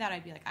call me that.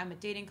 I'd be like, I'm a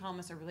dating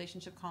columnist or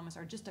relationship columnist,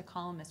 or just a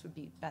columnist would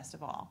be best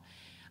of all.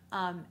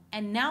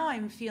 And now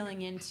I'm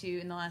feeling into,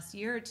 in the last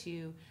year or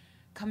 2,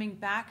 coming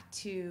back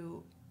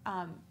to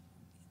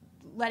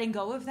letting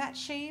go of that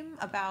shame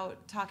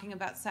about talking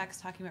about sex,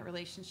 talking about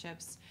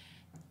relationships.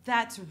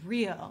 That's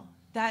real.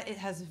 That it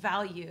has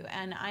value.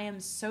 And I am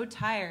so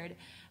tired,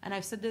 and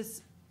I've said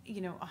this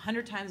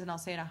 100 times, and I'll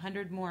say it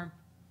 100 more.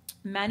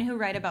 Men who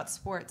write about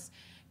sports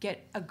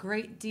get a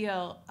great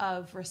deal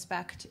of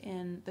respect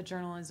in the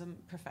journalism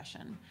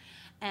profession,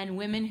 and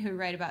women who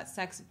write about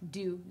sex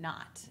do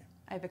not.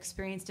 I've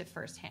experienced it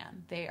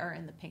firsthand. They are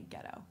in the pink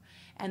ghetto,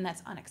 and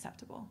that's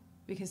unacceptable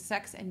because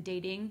sex and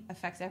dating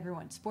affects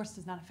everyone. Sports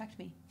does not affect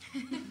me.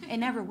 It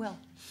never will.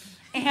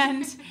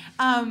 And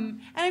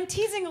I'm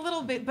teasing a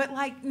little bit, but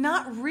like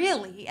not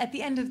really. At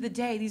the end of the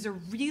day, these are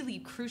really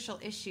crucial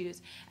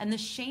issues, and the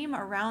shame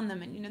around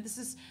them. And this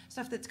is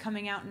stuff that's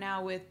coming out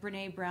now with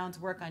Brene Brown's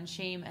work on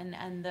shame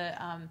and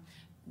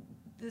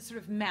the sort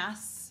of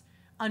mass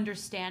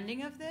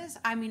understanding of this.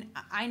 I mean,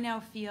 I now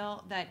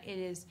feel that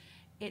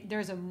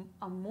there's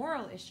a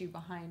moral issue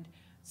behind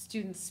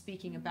students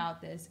speaking about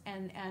this,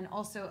 and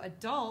also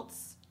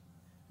adults.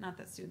 Not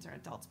that students are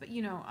adults, but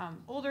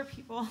older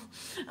people.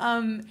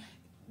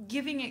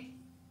 Giving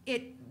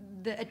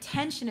it the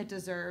attention it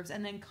deserves,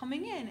 and then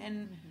coming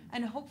in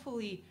and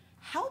hopefully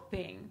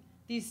helping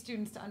these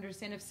students to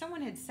understand. If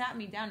someone had sat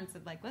me down and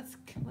said, like, let's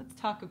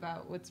talk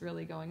about what's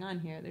really going on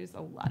here. There's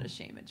a lot of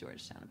shame at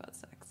Georgetown about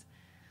sex.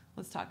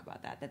 Let's talk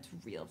about that. That's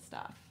real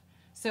stuff.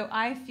 So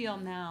I feel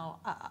now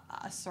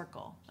a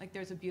circle, like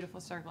there's a beautiful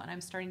circle, and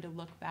I'm starting to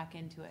look back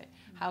into it.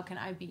 How can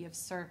I be of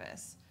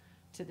service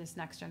to this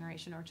next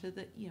generation, or to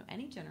the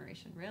any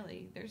generation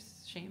really?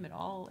 There's shame at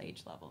all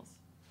age levels.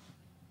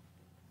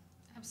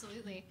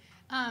 Absolutely.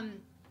 And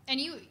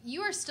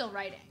you are still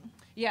writing.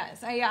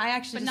 Yes, I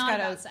actually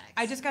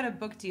I just got a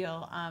book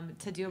deal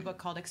to do a book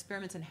called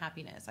Experiments in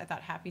Happiness. I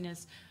thought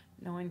happiness,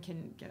 no one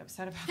can get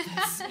upset about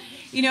this.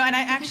 And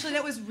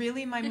that was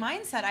really my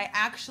mindset. I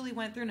actually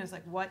went through and I was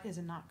like, what is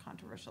a not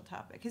controversial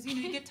topic? Because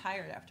you get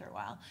tired after a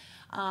while.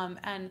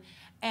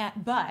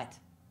 But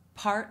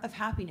part of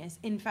happiness,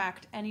 in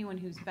fact, anyone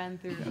who's been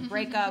through a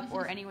breakup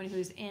or anyone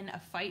who's in a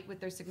fight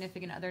with their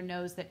significant other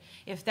knows that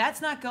if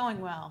that's not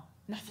going well,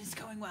 nothing's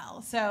going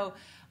well. So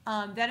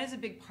that is a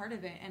big part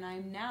of it. And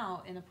I'm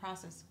now in the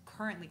process,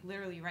 currently,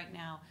 literally right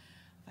now,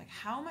 of like,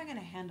 how am I going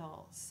to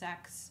handle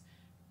sex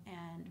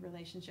and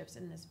relationships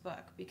in this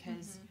book?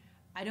 Because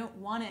I don't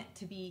want it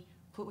to be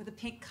put with a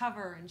pink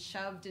cover and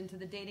shoved into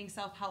the dating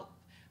self-help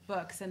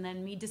books, and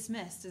then me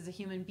dismissed as a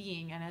human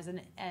being and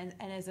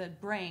as a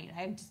brain.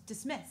 I'm just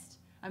dismissed.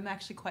 I'm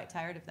actually quite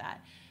tired of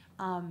that.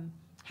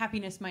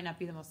 Happiness might not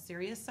be the most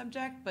serious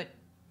subject, but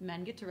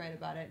men get to write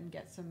about it and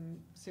get some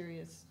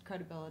serious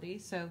credibility.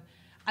 So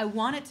I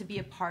want it to be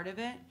a part of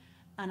it,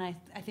 and I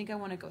think I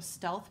want to go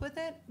stealth with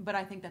it, but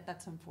I think that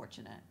that's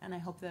unfortunate, and I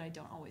hope that I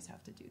don't always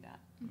have to do that.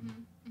 Mm-hmm.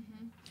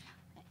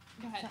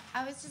 Mm-hmm. Go ahead. So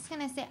I was just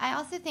going to say, I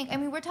also think, I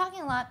mean, we're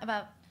talking a lot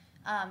about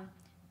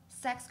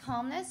sex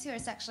columnists who are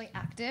sexually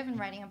active and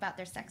writing about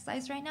their sex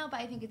lives right now, but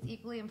I think it's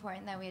equally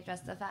important that we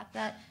address the fact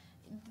that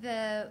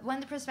one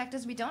of the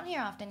perspectives we don't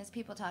hear often is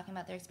people talking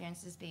about their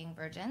experiences being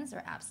virgins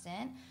or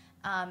abstinent.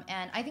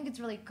 And I think it's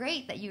really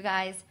great that you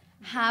guys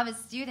have a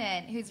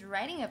student who's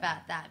writing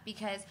about that,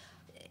 because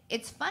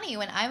it's funny,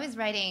 when I was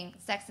writing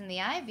Sex in the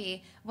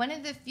Ivy, one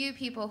of the few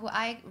people who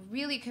I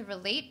really could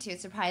relate to,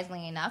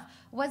 surprisingly enough,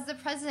 was the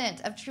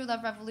president of True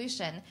Love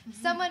Revolution,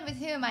 someone with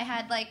whom I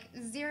had like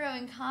zero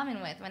in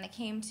common with when it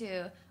came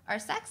to our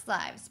sex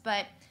lives.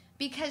 But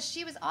because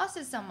she was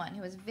also someone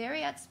who was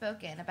very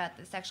outspoken about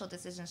the sexual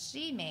decisions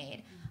she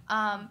made,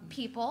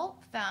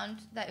 people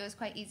found that it was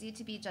quite easy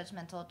to be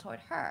judgmental toward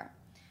her.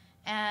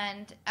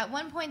 And at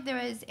one point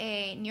there was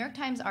a New York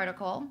Times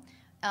article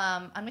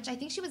on which I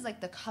think she was like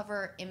the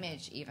cover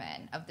image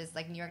even of this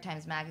like New York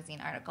Times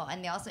Magazine article,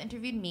 and they also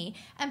interviewed me,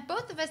 and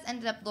both of us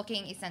ended up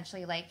looking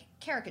essentially like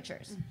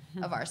caricatures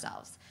of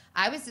ourselves.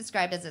 I was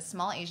described as a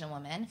small Asian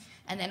woman,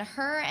 and then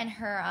her and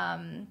her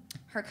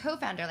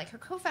co-founder, like her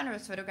co-founder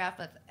was photographed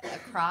with a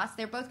cross.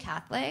 They're both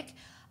Catholic,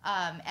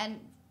 and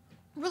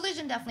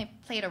religion definitely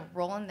played a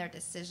role in their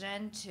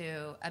decision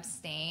to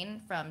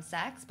abstain from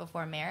sex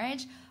before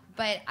marriage,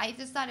 but I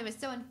just thought it was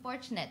so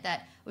unfortunate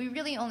that we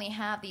really only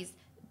have these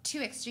two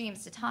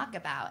extremes to talk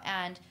about,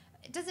 and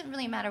it doesn't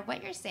really matter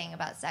what you're saying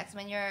about sex.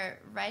 When you're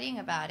writing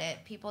about it,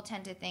 people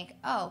tend to think,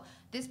 oh,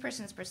 this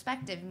person's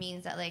perspective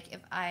means that like if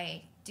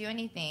I do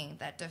anything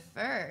that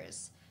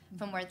differs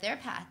from where their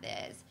path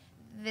is,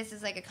 this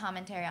is like a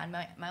commentary on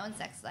my own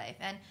sex life.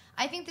 And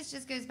I think this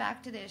just goes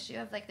back to the issue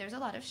of like there's a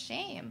lot of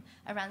shame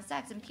around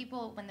sex, and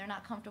people, when they're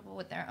not comfortable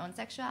with their own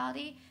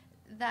sexuality,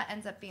 that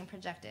ends up being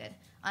projected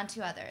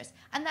onto others.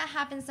 And that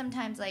happens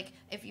sometimes, like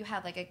if you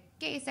have like a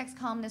gay sex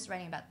columnist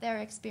writing about their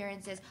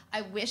experiences.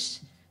 I wish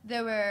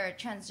there were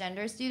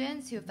transgender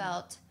students who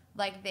felt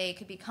like they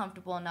could be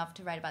comfortable enough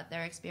to write about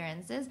their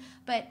experiences,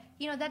 but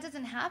you know that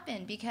doesn't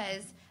happen,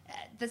 because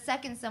the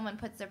second someone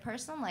puts their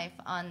personal life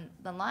on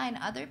the line,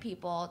 other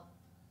people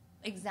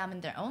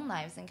examine their own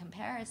lives in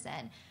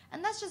comparison,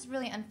 and that's just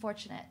really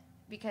unfortunate,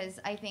 because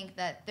I think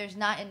that there's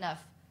not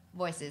enough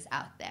voices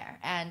out there.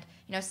 And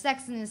you know,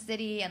 Sex in the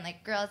City and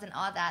like Girls and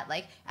all that,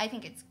 like I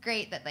think it's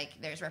great that like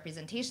there's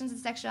representations of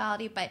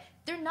sexuality, but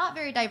they're not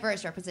very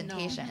diverse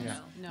representations.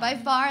 No. By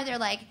far they're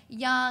like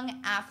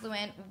young,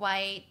 affluent,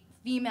 white,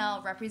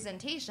 female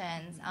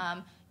representations.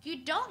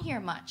 You don't hear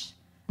much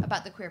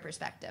about the queer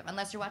perspective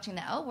unless you're watching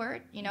the L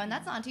Word, you know, and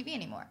that's not on TV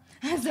anymore.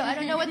 So I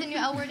don't know what the new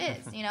L Word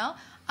is, you know.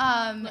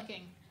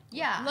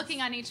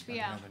 Looking on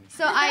HBO.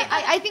 So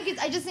I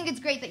just think it's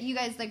great that you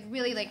guys like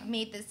really like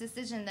made this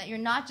decision that you're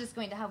not just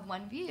going to have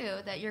one view,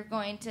 that you're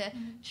going to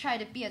try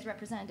to be as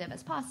representative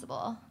as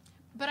possible.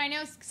 But I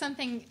know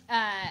something,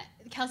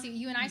 Kelsey,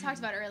 you and I talked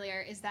about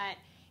earlier, is that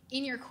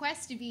in your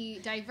quest to be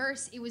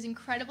diverse, it was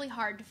incredibly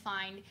hard to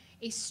find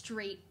a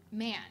straight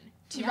man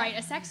to write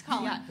a sex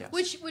column,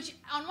 which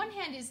on one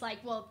hand is like,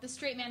 well, the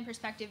straight man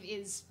perspective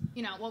is,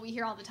 you know, what we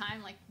hear all the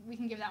time, like we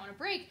can give that one a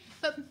break.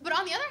 But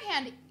on the other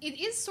hand, it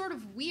is sort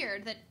of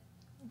weird that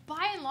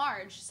by and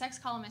large, sex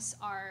columnists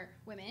are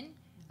women,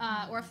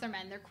 or if they're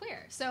men, they're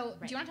queer. So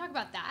do you want to talk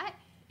about that?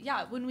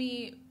 Yeah, when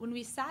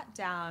we sat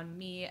down,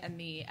 me and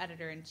the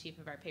editor-in-chief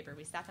of our paper,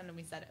 we sat down and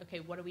we said,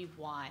 okay, what do we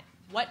want?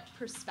 What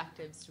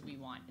perspectives do we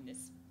want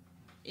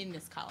in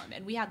this column?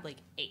 And we had like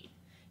 8.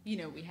 You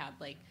know, we had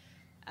like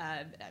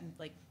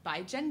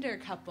bi-gender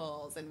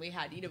couples, and we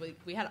had, you know,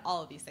 we had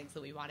all of these things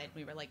that we wanted.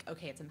 We were like,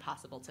 okay, it's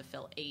impossible to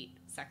fill 8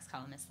 sex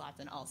columnist slots,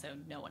 and also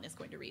no one is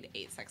going to read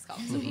 8 sex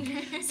columns a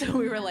week. So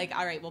we were like,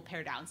 all right, we'll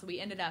pare down. So we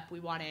ended up, we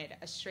wanted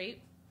a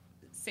straight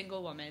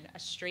single woman, a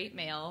straight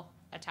male,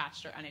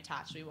 attached or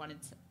unattached. We wanted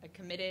a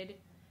committed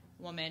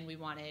woman. We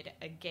wanted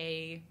a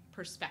gay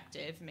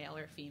perspective, male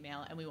or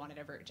female, and we wanted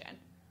a virgin.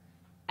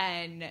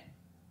 And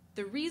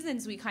the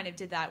reasons we kind of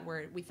did that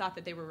were we thought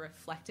that they were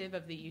reflective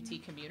of the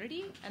UT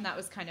community, and that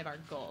was kind of our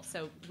goal.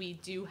 So we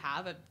do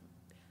have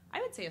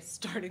I would say a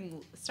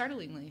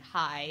startlingly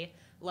high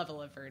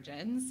level of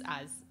virgins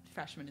as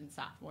freshmen and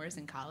sophomores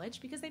in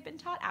college, because they've been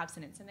taught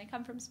abstinence and they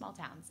come from small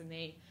towns and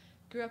they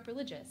grew up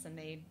religious and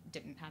they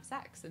didn't have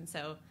sex. And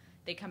so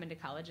they come into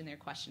college and they're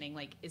questioning,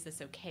 like, is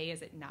this okay?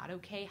 Is it not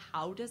okay?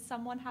 How does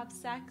someone have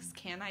sex?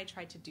 Can I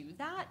try to do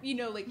that? You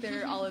know, like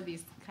there are all of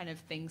these kind of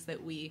things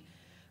that we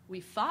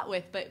fought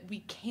with, but we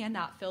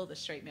cannot fill the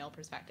straight male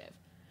perspective.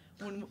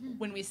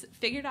 When we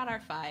figured out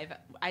our 5,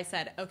 I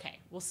said, okay,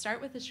 we'll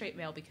start with the straight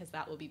male because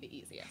that will be the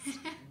easiest.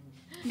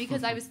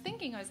 Because I was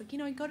like, you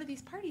know, I go to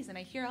these parties and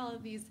I hear all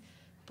of these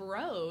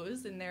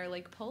bros in their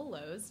like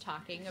polos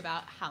talking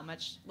about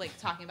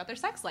talking about their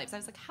sex lives. I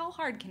was like, how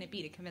hard can it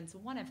be to convince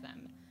one of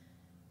them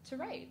to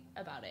write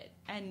about it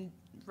and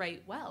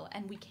write well?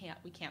 And we can't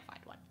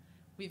find one.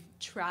 We've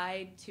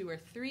tried 2 or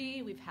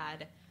 3. We've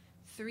had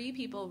 3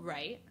 people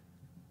write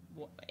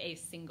a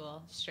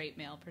single straight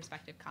male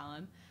perspective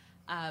column,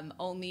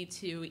 only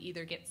to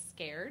either get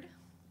scared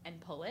and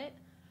pull it,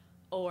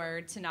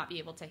 or to not be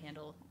able to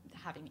handle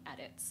having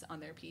edits on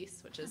their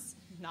piece, which is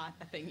not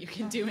a thing you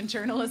can do in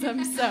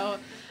journalism. So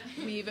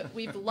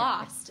we've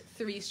lost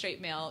 3 straight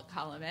male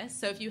columnists.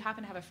 So if you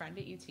happen to have a friend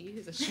at UT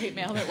who's a straight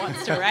male that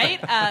wants to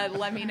write,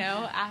 let me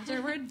know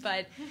afterward.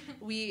 But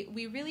we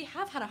really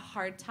have had a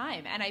hard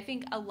time, and I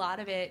think a lot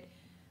of it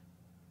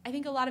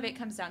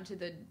comes down to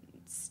the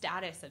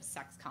status of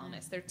sex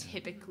columnists. They're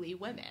typically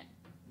women.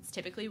 It's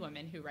typically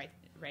women who write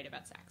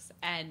about sex.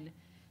 And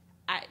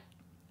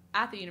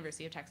at the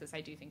University of Texas,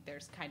 I do think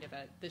there's kind of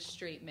the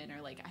straight men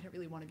are like, I don't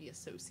really want to be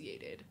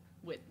associated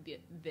with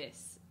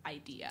this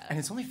idea. And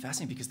it's only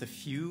fascinating because the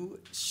few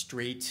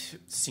straight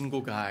single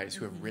guys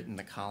who have written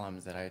the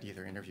columns that I had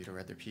either interviewed or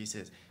read their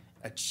pieces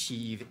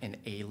achieve an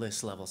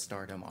A-list level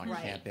stardom on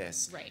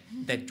campus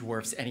that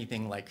dwarfs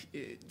anything like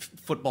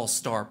football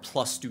star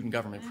plus student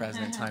government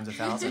president times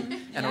 1,000,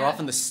 and are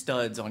often the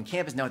studs on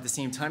campus. Now, at the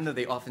same time, though,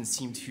 they often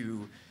seem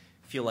to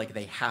feel like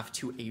they have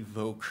to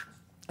evoke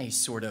a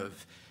sort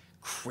of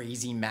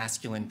crazy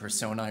masculine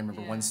persona. I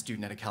remember one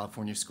student at a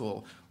California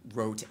school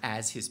wrote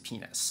as his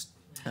penis,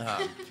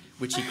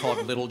 which he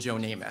called Little Joe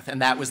Namath,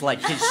 and that was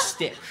like his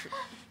shtick.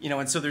 You know,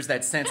 and so there's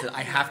that sense that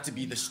I have to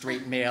be the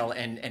straight male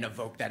and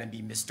evoke that and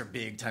be Mr.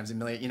 Big times a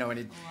million, you know,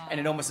 and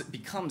it almost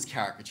becomes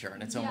caricature,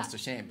 and it's almost a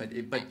shame.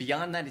 But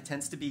beyond that, it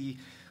tends to be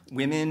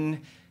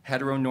women,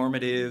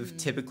 heteronormative,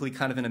 typically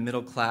kind of in a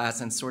middle class,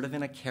 and sort of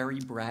in a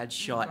Carrie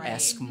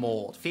Bradshaw-esque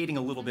mold, fading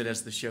a little bit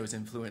as the show's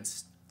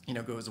influence, you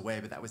know, goes away.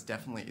 But that was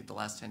definitely the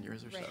last 10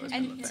 years or so.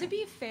 And to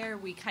be fair,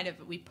 we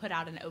put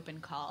out an open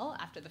call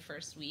after the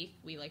first week.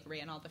 We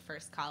ran all the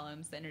first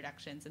columns, the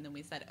introductions, and then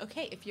we said,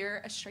 okay, if you're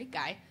a straight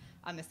guy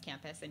on this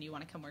campus and you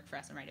want to come work for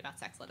us and write about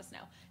sex, let us know.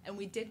 And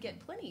we did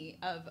get plenty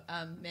of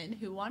men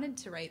who wanted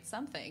to write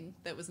something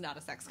that was not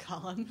a sex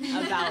column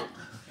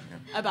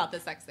about the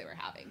sex they were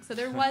having. So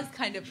there was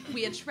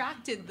we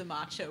attracted the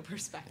macho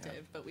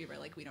perspective, but we were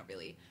like, we're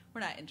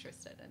not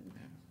interested in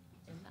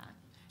that.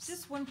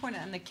 Just one point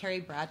on the Carrie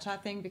Bradshaw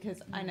thing, because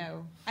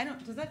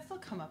does that still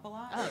come up a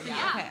lot? Oh,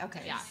 yeah.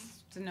 Okay. Yeah.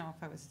 Just to know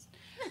if I was,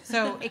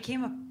 so it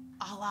came up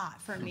a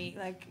lot for me.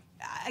 Like,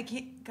 I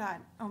can't,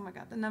 oh my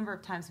God, the number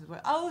of times people,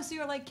 so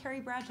you're like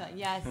Carrie Bradshaw.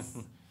 Yes.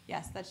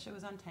 Yes, that show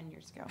was on 10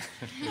 years ago.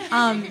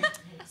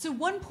 So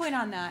one point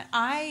on that,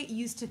 I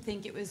used to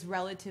think it was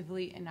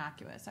relatively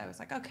innocuous. I was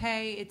like,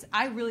 okay,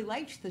 I really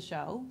liked the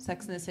show,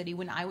 Sex and the City,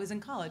 when I was in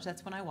college.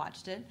 That's when I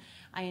watched it.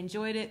 I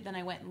enjoyed it. Then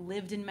I went and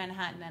lived in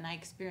Manhattan, and I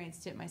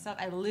experienced it myself.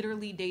 I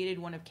literally dated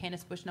one of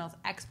Candace Bushnell's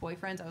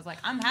ex-boyfriends. I was like,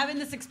 I'm having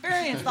this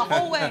experience the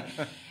whole way.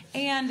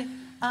 And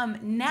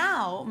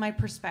now my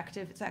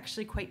perspective is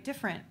actually quite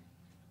different.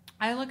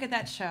 I look at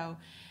that show,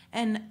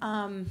 and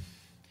I'm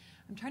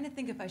trying to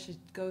think if I should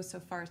go so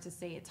far as to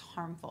say it's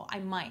harmful. I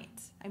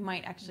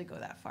might actually go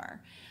that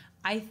far.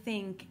 I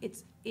think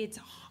it's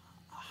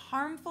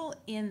harmful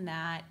in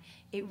that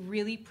it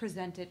really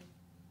presented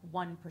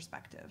one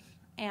perspective,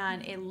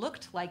 and it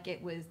looked like it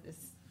was this.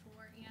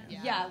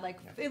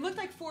 It looked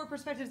like 4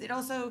 perspectives. It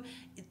also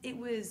it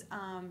was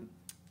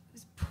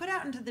put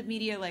out into the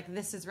media like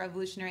this is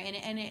revolutionary,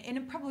 and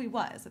it probably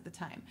was at the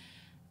time.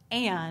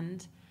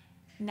 And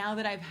now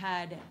that I've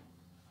had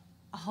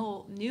a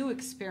whole new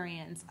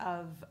experience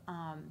of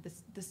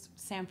this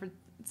San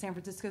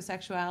Francisco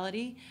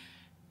sexuality,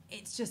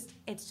 it's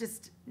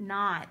just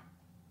not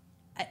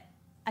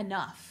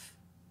enough.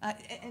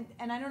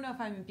 And I don't know if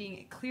I'm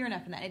being clear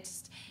enough in that.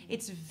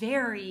 It's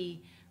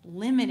very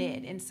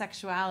limited in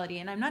sexuality,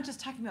 and I'm not just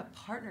talking about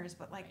partners,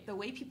 but like the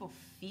way people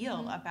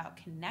feel about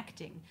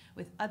connecting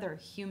with other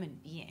human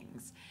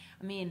beings.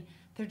 I mean,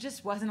 there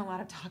just wasn't a lot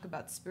of talk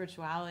about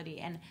spirituality,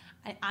 and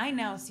I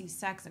now see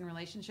sex and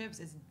relationships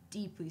as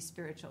deeply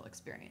spiritual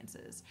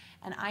experiences,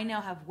 and I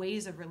now have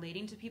ways of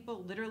relating to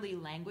people, literally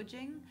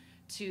languaging,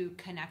 to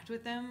connect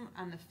with them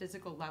on the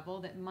physical level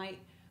that might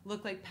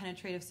look like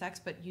penetrative sex,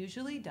 but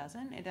usually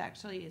doesn't. It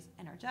actually is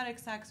energetic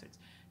sex, or it's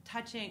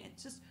touching.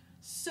 It's just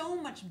so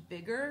much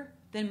bigger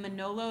than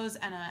Manolo's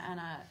and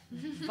a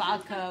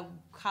vodka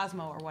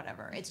Cosmo or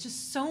whatever. It's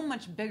just so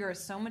much bigger,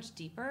 so much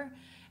deeper,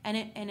 and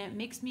it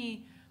makes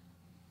me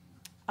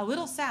a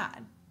little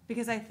sad,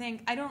 because I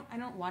think I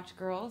don't watch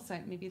girls.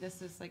 Maybe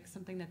this is like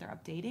something that they're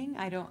updating.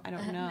 I don't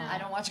know. I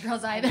don't watch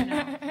girls either.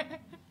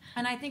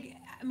 And I think,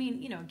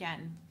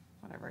 again,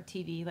 whatever,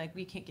 TV, like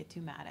we can't get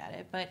too mad at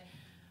it, but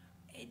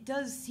it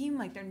does seem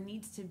like there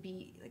needs to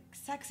be, like,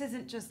 sex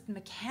isn't just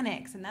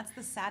mechanics, and that's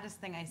the saddest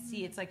thing I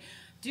see. It's like,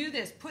 do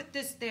this, put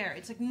this there.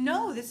 It's like,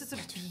 no, this is a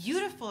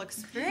beautiful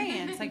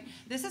experience. Like,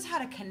 this is how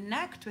to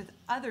connect with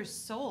other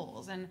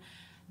souls, and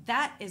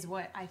that is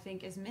what I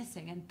think is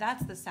missing, and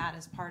that's the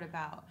saddest part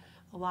about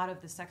a lot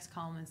of the sex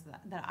columns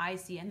that I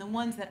see, and the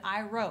ones that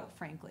I wrote,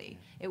 frankly,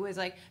 it was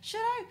like, should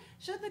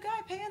the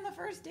guy pay on the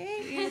first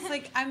date? And it's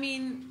like, I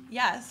mean,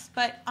 yes,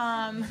 but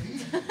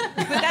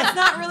that's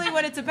not really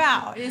what it's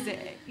about, is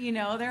it? You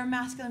know, there are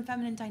masculine,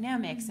 feminine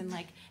dynamics, and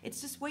like, it's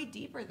just way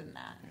deeper than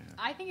that.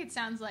 I think it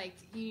sounds like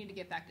you need to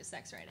get back to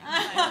sex writing.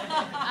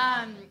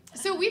 But,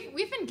 so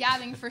we've been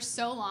gabbing for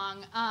so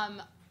long.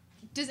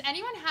 Does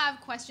anyone have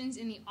questions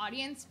in the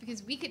audience?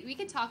 Because we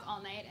could talk all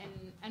night,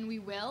 and we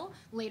will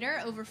later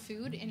over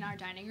food in our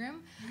dining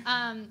room.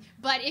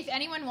 But if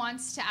anyone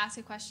wants to ask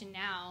a question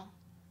now,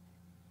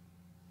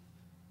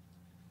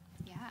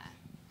 yeah.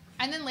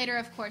 And then later,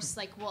 of course,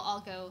 like we'll all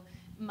go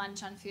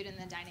munch on food in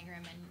the dining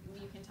room,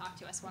 and you can talk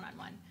to us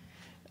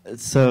one-on-one.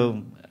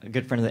 So a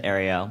good friend of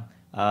Arielle,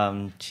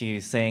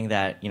 she's saying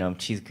that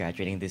she's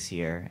graduating this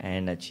year,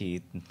 and that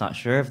she's not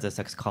sure if the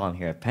sex column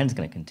here at Penn is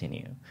going to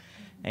continue.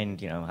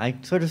 And, I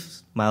sort of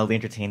mildly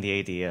entertained the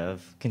idea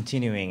of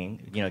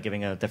continuing,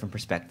 giving a different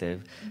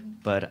perspective.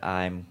 But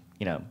I'm,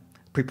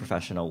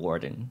 pre-professional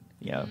warden,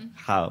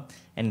 how.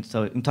 And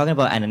so in talking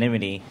about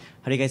anonymity,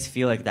 how do you guys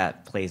feel like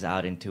that plays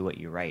out into what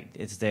you write?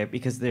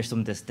 Because there's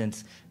some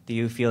distance, do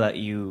you feel that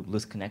you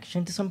lose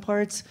connection to some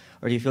parts?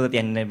 Or do you feel that the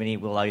anonymity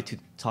will allow you to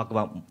talk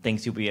about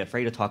things you'd be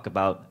afraid to talk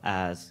about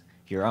as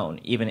your own,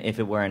 even if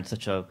it weren't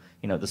such a,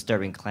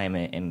 disturbing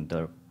climate and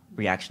the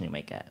reaction you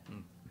might get?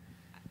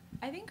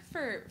 I think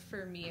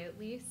for me at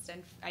least,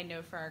 and I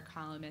know for our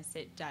columnists,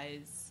 it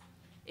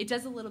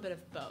does a little bit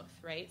of both,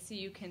 right? So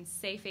you can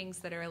say things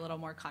that are a little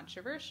more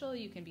controversial,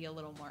 you can be a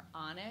little more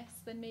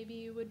honest than maybe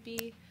you would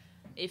be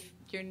if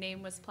your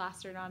name was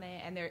plastered on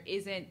it, and there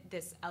isn't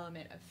this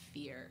element of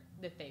fear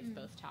that they've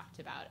both talked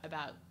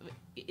about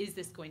is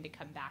this going to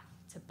come back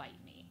to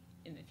bite me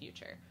in the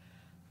future?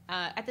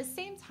 At the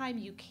same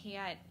time,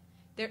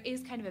 there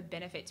is kind of a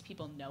benefit to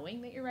people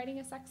knowing that you're writing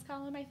a sex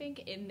column, I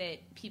think, in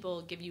that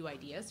people give you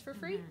ideas for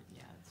free.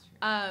 Yeah,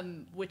 that's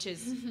true. Which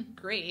is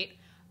great.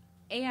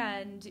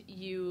 And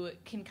you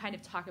can kind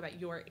of talk about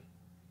your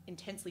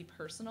intensely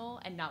personal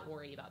and not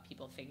worry about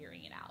people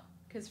figuring it out.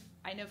 Because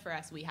I know for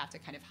us, we have to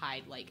kind of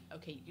hide, like,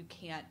 okay, you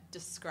can't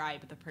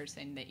describe the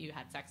person that you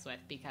had sex with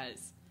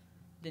because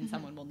then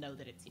someone will know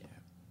that it's you.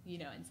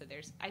 And so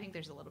I think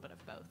there's a little bit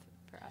of both.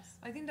 For us.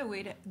 I think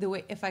the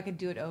way if I could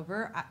do it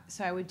over,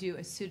 so I would do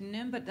a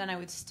pseudonym, but then I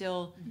would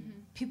still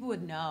people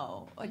would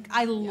know. Like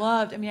I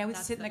would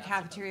sit in the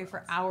cafeteria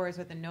for hours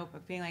with a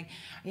notebook, being like,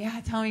 "Yeah,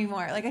 tell me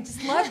more." Like I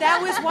just loved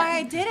that was why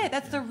I did it.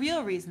 That's the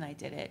real reason I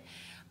did it.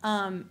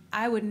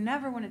 I would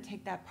never want to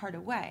take that part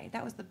away.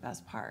 That was the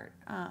best part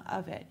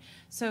of it.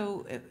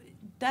 So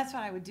that's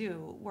what I would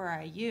do were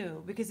I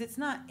you, because it's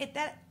not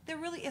that there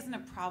really isn't a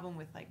problem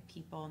with like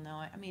people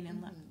knowing. I mean, I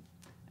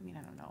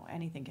don't know.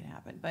 Anything can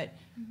happen, but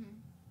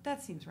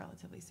that seems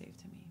relatively safe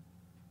to me.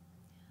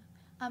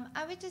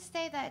 I would just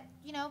say that,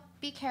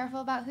 be careful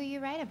about who you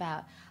write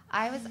about.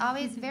 I was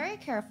always very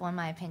careful, in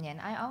my opinion.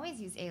 I always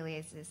use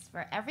aliases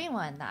for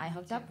everyone that I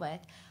hooked up with.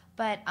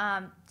 But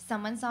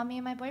someone saw me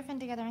and my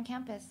boyfriend together on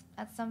campus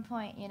at some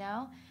point,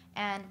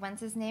 and once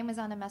his name was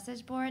on a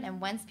message board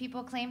and once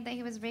people claimed that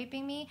he was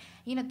raping me,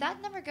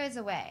 that never goes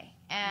away.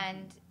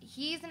 And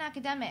he's an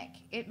academic.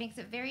 It makes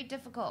it very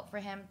difficult for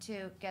him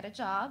to get a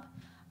job.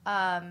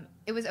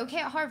 It was okay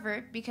at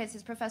Harvard because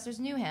his professors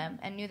knew him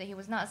and knew that he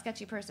was not a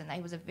sketchy person, that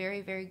he was a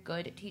very, very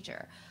good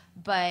teacher.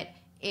 But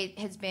it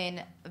has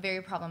been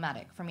very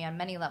problematic for me on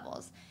many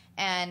levels.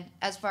 And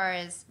as far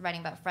as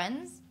writing about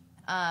friends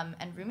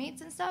and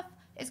roommates and stuff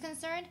is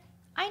concerned,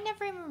 I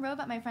never even wrote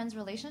about my friends'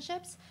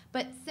 relationships,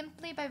 but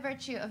simply by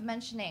virtue of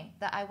mentioning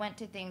that I went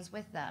to things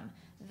with them,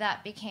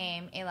 that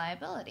became a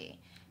liability.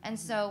 And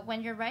so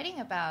when you're writing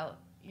about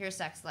your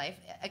sex life,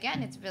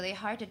 again, it's really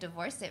hard to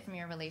divorce it from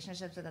your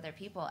relationships with other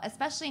people,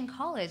 especially in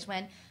college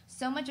when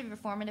so much of your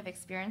formative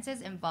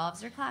experiences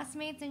involves your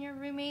classmates and your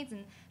roommates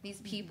and these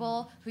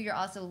people who you're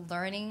also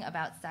learning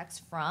about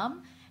sex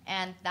from.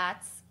 And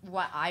that's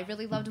what I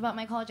really loved about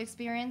my college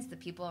experience, the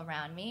people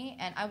around me.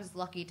 And I was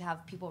lucky to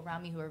have people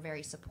around me who were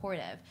very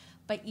supportive.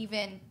 But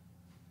even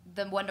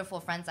the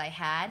wonderful friends I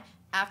had,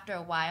 after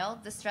a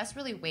while, the stress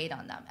really weighed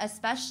on them,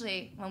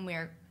 especially when we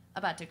were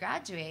about to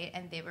graduate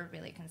and they were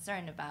really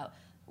concerned about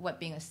what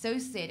being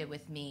associated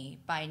with me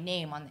by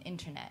name on the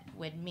internet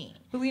would mean.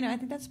 But Lena, I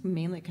think that's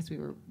mainly because we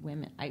were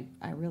women. I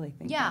really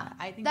think that.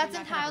 I think that's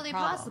entirely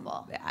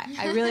possible.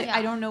 I really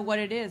I don't know what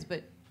it is,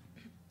 but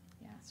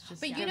it's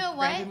just but you know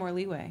what? More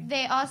leeway.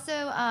 They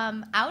also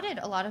outed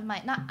a lot of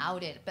not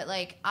outed, but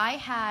like I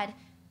had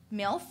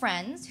male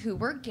friends who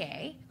were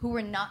gay, who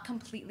were not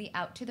completely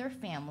out to their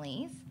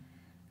families,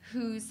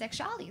 whose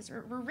sexualities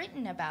were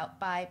written about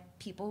by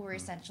people who were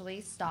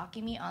essentially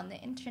stalking me on the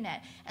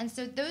internet. And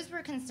so those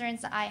were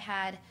concerns that I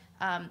had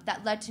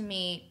that led to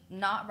me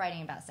not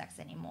writing about sex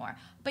anymore.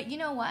 But you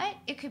know what?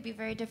 It could be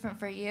very different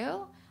for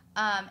you,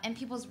 and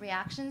people's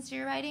reactions to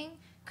your writing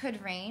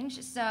could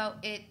range. So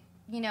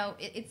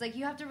it's like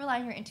you have to rely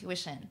on your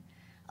intuition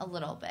a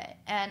little bit.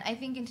 And I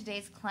think in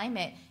today's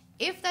climate,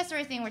 if that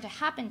sort of thing were to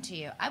happen to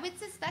you, I would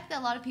suspect that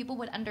a lot of people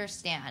would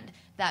understand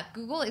that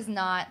Google is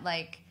not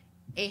like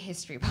a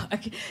history book,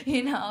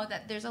 you know,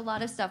 that there's a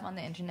lot of stuff on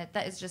the internet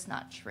that is just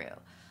not true.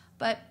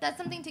 But that's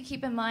something to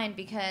keep in mind,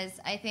 because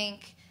I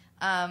think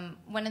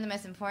one of the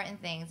most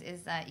important things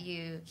is that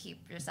you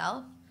keep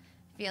yourself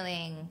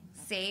feeling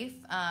safe,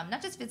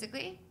 not just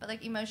physically, but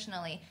like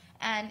emotionally.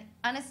 And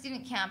on a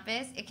student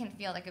campus, it can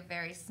feel like a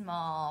very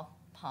small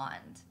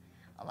pond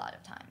a lot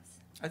of times.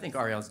 I think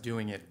Arielle's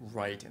doing it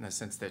right in the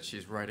sense that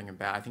she's writing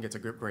about, I think it's a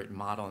great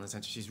model in the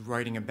sense that she's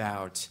writing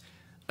about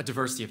a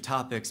diversity of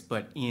topics,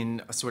 but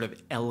in a sort of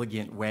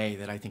elegant way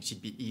that I think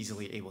she'd be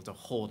easily able to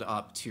hold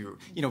up to,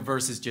 you know,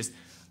 versus just,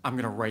 I'm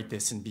going to write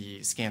this and be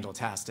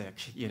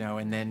scandaltastic, you know,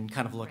 and then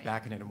kind of look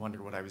back at it and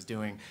wonder what I was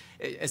doing.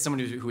 As someone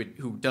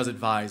who does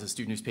advise a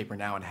student newspaper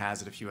now and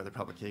has at a few other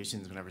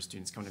publications, whenever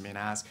students come to me and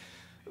ask,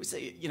 I would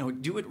say, you know,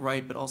 do it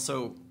right, but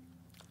also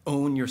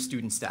own your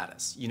student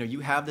status. You know, you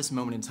have this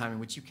moment in time in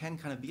which you can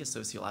kind of be a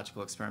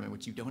sociological experiment,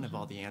 which you don't have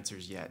all the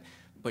answers yet,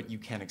 but you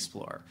can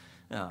explore.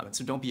 And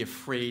so don't be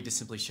afraid to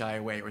simply shy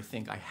away or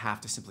think, I have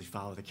to simply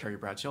follow the Carrie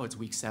Bradshaw. It's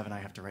week 7, I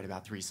have to write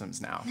about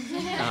threesomes now.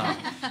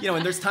 You know,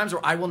 and there's times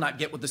where I will not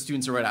get what the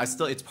students are writing.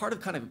 It's part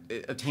of kind of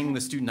obtaining the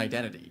student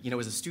identity. You know,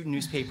 is a student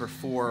newspaper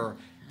for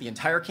the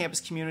entire campus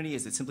community?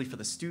 Is it simply for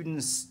the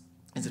students?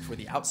 Is it for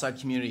the outside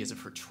community? Is it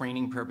for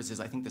training purposes?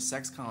 I think the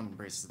sex column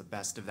embraces the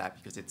best of that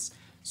because it's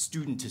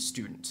student to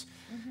student.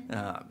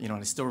 You know,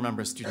 and I still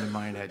remember a student of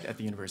mine at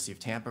the University of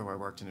Tampa, where I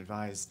worked and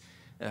advised,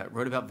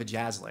 wrote about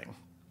vajazzling.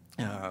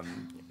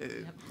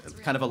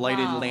 Kind of a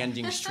lighted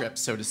landing strip,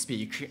 so to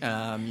speak, you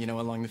know,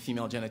 along the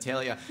female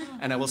genitalia.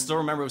 And I will still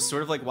remember it was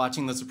sort of like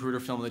watching the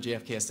Zapruder film of the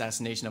JFK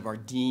assassination, of our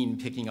dean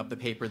picking up the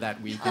paper that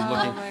week and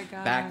looking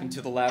back and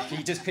to the left.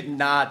 He just could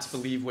not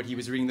believe what he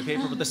was reading in the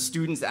paper, but the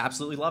students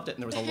absolutely loved it,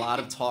 and there was a lot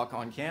of talk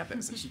on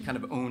campus. And she kind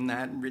of owned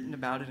that and written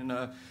about it in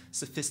a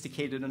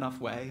sophisticated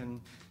enough way.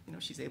 And you know,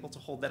 she's able to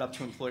hold that up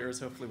to employers,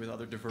 hopefully with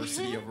other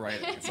diversity of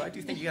writing. So I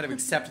do think you got to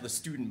accept the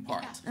student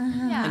part.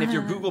 Yeah. And if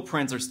your Google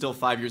prints are still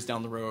 5 years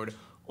down the road,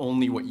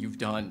 only what you've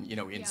done, you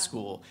know, in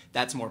school,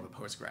 that's more of a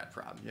post-grad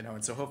problem, you know.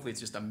 And so hopefully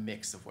it's just a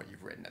mix of what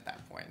you've written at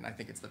that point. And I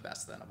think it's the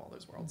best then of all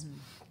those worlds.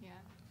 Yeah.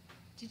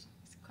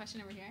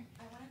 Question over here.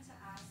 I wanted to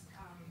ask,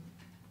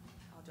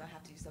 oh, do I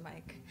have to use the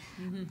mic?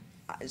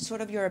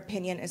 Sort of your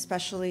opinion,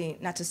 especially,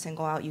 not to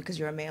single out you because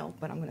you're a male,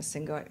 but I'm going to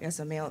single it as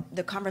a male,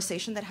 the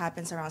conversation that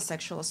happens around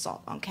sexual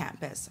assault on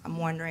campus. I'm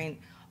wondering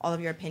all of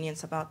your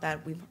opinions about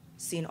that. We've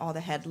seen all the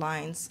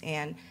headlines,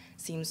 and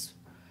seems,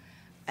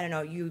 I don't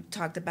know, you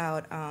talked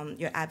about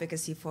your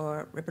advocacy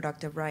for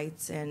reproductive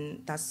rights,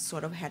 and that's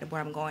sort of headed where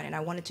I'm going. And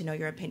I wanted to know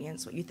your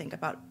opinions, what you think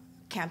about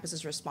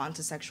campus's response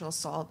to sexual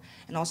assault,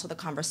 and also the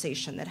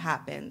conversation that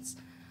happens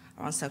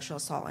around sexual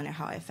assault and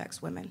how it affects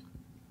women.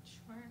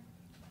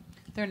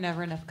 There are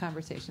never enough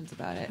conversations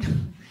about it.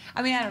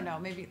 I mean, I don't know.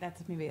 Maybe that's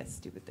a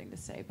stupid thing to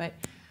say, but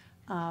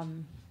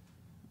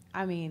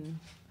I mean,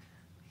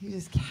 you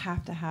just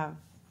have to have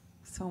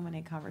so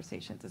many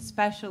conversations,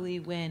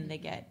 especially when they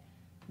get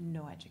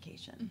no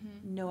education,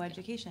 no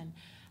education.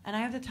 And I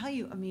have to tell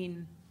you, I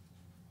mean,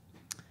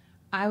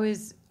 I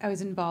was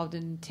involved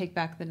in Take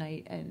Back the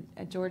Night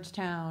at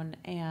Georgetown,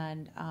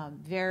 and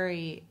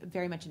very,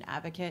 very much an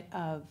advocate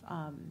of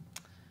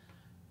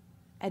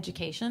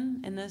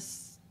education in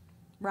this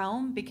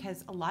realm,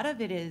 because a lot of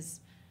it is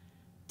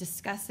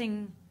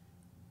discussing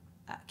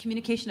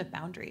communication of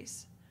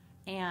boundaries,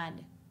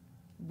 and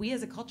we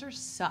as a culture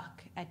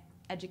suck at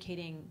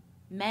educating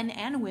men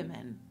and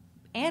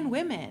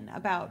women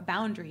about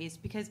boundaries,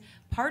 because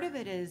part of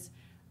it is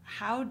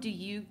how do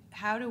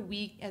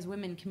we as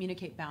women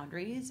communicate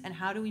boundaries, and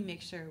how do we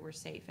make sure we're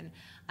safe? And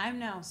I'm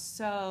now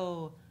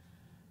so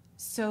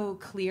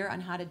clear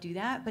on how to do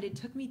that, but it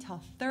took me till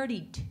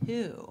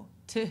 32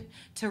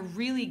 to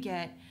really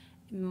get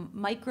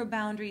micro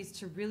boundaries,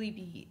 to really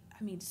be,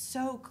 I mean,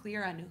 so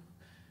clear on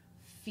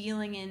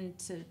feeling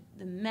into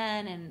the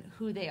men and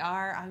who they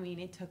are. I mean,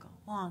 it took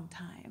a long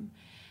time.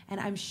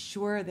 And I'm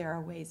sure there are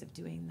ways of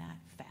doing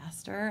that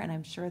faster, and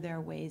I'm sure there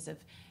are ways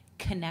of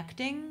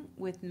connecting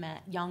with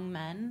young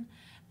men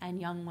and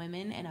young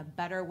women in a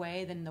better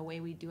way than the way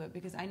we do it.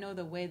 Because I know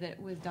the way that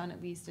it was done,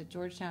 at least at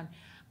Georgetown,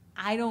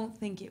 I don't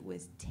think it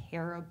was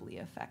terribly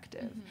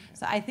effective.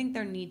 So I think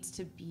there needs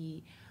to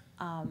be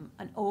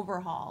an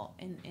overhaul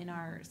in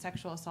our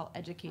sexual assault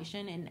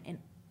education in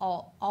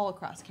all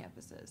across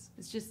campuses.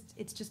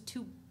 It's just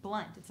too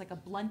blunt. It's like a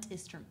blunt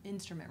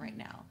instrument right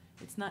now.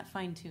 It's not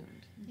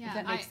fine-tuned. Yeah, if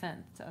that makes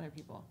sense to other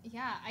people.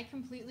 Yeah, I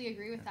completely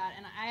agree with that,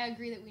 and I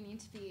agree that we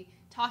need to be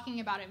talking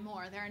about it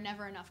more. There are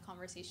never enough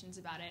conversations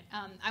about it.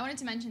 I wanted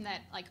to mention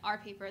that, like, our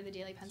paper, the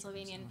Daily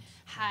Pennsylvanian,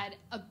 had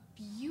a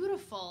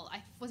beautiful,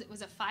 was it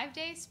a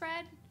 5-day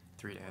spread?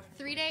 3 day.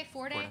 3 day,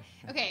 4 day?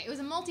 Okay, it was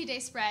a multi-day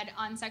spread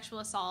on sexual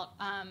assault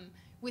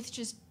with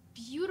just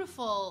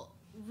beautiful,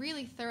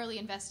 really thoroughly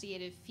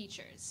investigative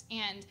features.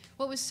 And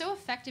what was so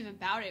effective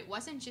about it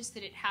wasn't just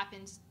that it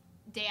happened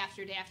day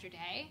after day after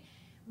day,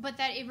 but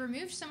that it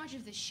removed so much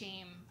of the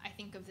shame, I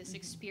think, of this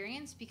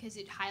experience, because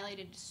it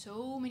highlighted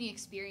so many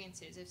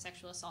experiences of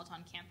sexual assault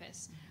on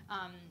campus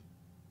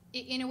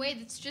in a way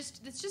that's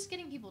just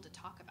getting people to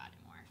talk about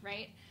it more,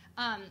 right?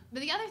 But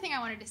the other thing I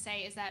wanted to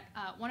say is that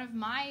one of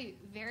my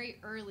very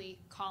early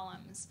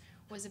columns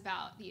was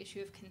about the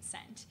issue of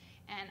consent.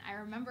 And I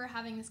remember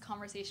having this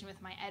conversation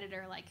with my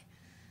editor, like,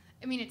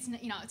 I mean, it's,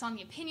 you know, it's on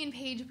the opinion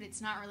page, but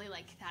it's not really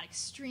like that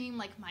extreme.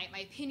 Like my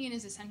opinion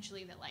is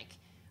essentially that like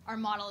our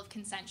model of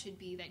consent should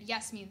be that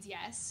yes means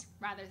yes,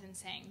 rather than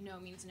saying no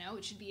means no.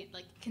 It should be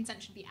like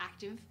consent should be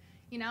active,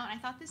 you know? And I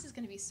thought this is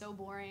going to be so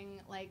boring.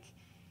 Like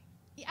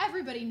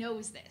everybody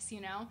knows this,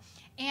 you know?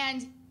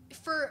 And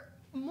for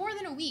more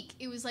than a week,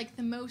 it was like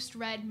the most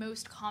read,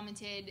 most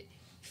commented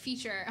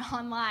feature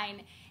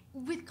online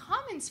with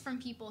comments from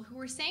people who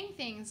were saying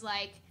things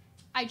like,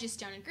 I just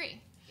don't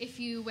agree. If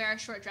you wear a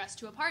short dress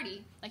to a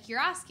party, like you're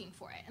asking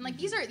for it. And like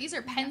these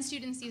are Penn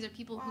students, these are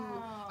people who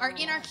are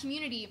in our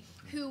community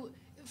who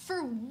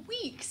for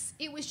weeks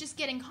it was just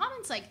getting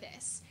comments like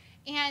this.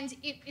 And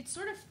it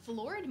sort of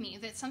floored me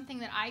that something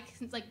that I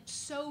like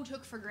so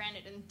took for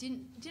granted and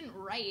didn't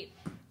write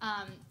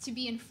to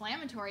be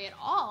inflammatory at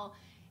all,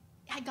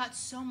 I got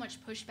so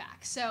much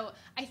pushback. So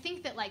I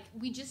think that like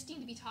we just need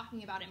to be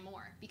talking about it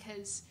more,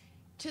 because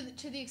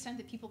to the extent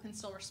that people can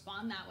still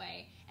respond that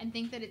way and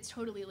think that it's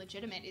totally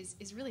legitimate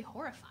is really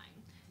horrifying.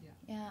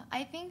 Yeah,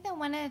 I think that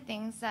one of the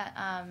things that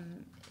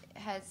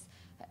has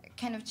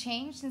kind of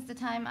changed since the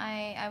time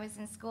I was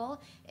in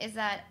school is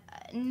that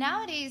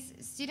nowadays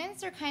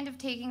students are kind of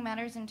taking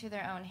matters into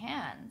their own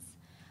hands.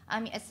 I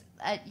mean,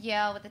 at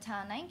Yale with the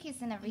Title IX case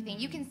and everything,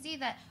 you can see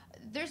that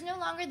there's no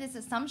longer this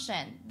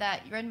assumption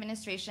that your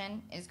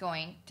administration is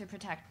going to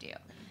protect you.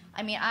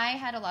 I mean, I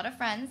had a lot of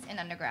friends in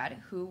undergrad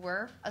who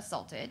were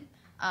assaulted.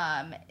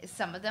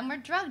 Some of them were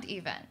drugged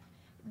even.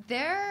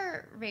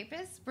 Their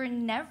rapists were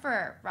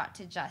never brought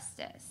to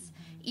justice.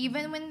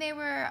 Even when they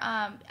were,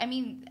 I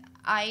mean,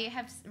 I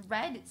have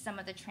read some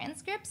of the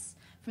transcripts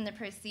from the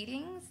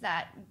proceedings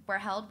that were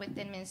held with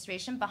the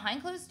administration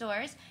behind closed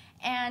doors,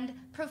 and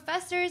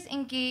professors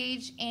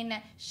engage in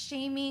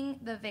shaming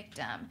the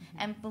victim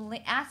and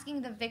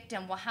asking the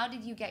victim, well, how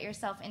did you get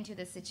yourself into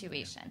this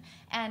situation?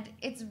 And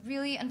it's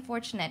really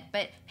unfortunate,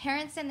 but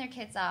parents send their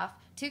kids off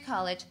to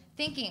college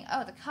thinking,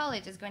 oh, the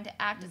college is going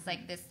to act as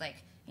like this,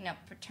 like, you know,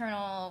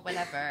 paternal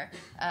whatever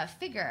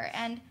figure.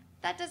 And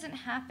that doesn't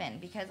happen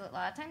because a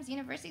lot of times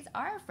universities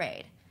are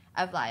afraid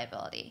of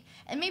liability.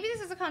 And maybe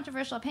this is a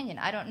controversial opinion,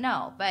 I don't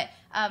know, but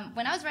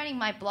when I was writing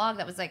my blog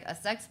that was like a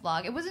sex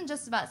blog, it wasn't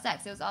just about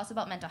sex, it was also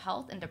about mental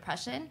health and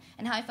depression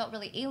and how I felt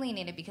really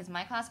alienated because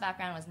my class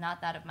background was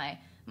not that of my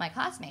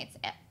classmates.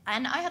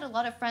 And I had a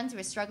lot of friends who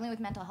were struggling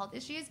with mental health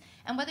issues,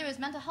 and whether it was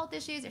mental health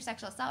issues or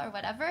sexual assault or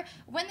whatever,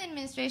 when the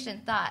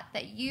administration thought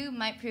that you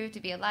might prove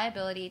to be a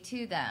liability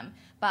to them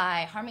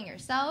by harming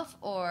yourself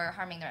or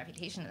harming the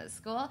reputation of the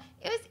school,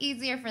 it was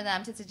easier for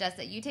them to suggest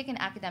that you take an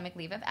academic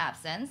leave of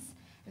absence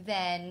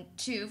than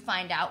to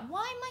find out,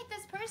 why might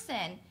this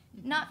person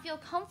not feel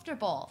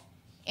comfortable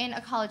in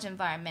a college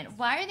environment?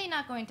 Why are they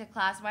not going to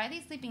class? Why are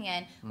they sleeping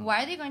in?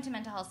 Why are they going to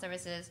mental health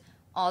services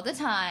all the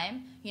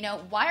time? You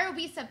know, why are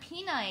we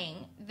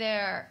subpoenaing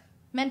their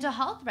mental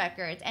health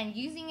records and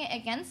using it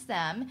against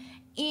them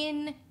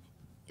in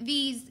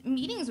these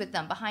meetings with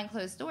them behind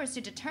closed doors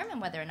to determine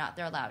whether or not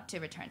they're allowed to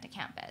return to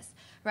campus,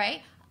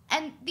 right?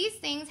 And these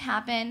things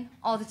happen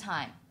all the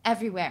time,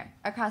 everywhere,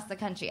 across the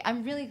country.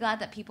 I'm really glad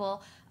that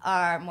people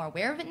are more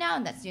aware of it now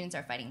and that students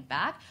are fighting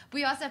back. But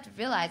we also have to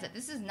realize that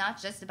this is not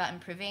just about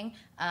improving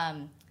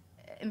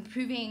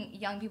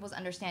young people's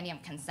understanding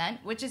of consent,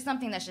 which is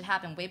something that should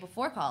happen way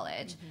before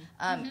college.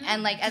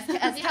 And like as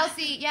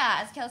Kelsey,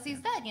 as Kelsey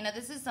said, you know,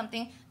 this is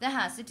something that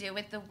has to do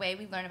with the way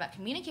we learn about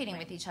communicating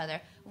with each other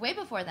way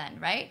before then,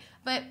 right?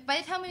 But by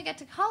the time we get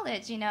to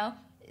college, you know,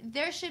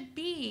 there should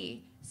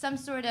be some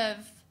sort of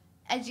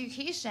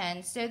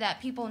education so that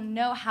people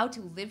know how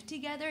to live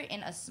together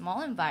in a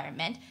small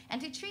environment and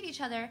to treat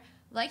each other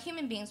like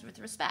human beings with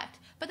respect.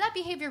 But that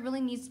behavior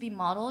really needs to be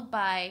modeled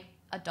by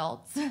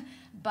adults,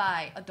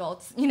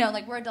 you know,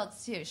 like we're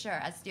adults too, sure,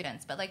 as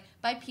students, but like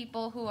by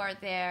people who are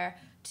there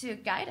to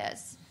guide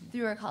us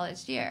through our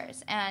college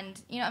years. And,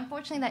 you know,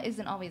 unfortunately that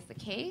isn't always the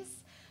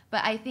case,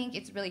 but I think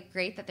it's really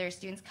great that there are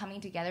students coming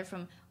together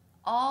from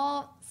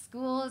all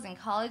schools and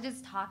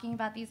colleges talking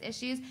about these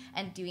issues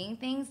and doing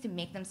things to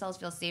make themselves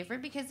feel safer,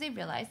 because they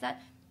realize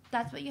that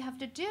that's what you have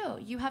to do.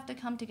 You have to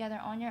come together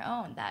on your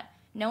own, that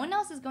no one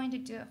else is going to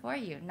do it for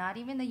you, not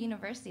even the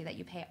university that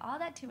you pay all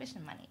that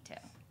tuition money to.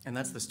 And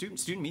that's the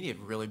student media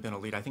have really been a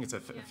lead. I think it's a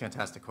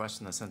fantastic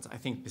question in the sense, I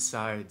think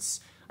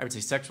besides, I would say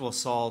sexual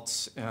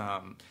assault,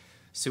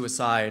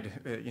 suicide,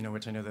 you know,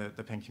 which I know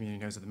the Penn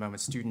community knows at the moment,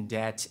 student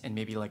debt, and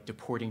maybe like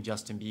deporting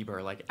Justin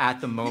Bieber, like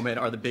at the moment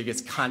are the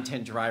biggest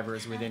content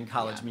drivers within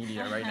college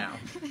media right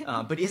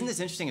now. But isn't this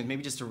interesting, and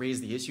maybe just to raise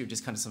the issue of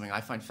just kind of something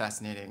I find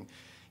fascinating,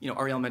 you know,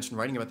 Arielle mentioned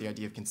writing about the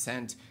idea of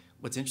consent.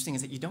 What's interesting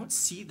is that you don't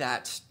see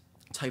that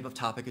type of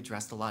topic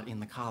addressed a lot in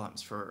the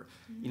columns for,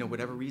 you know,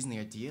 whatever reason. The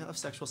idea of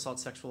sexual assault,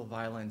 sexual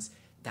violence,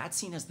 that's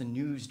seen as the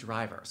news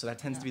driver. So that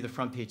tends to be the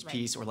front page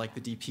piece, or like the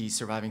DP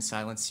Surviving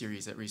Silence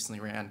series that recently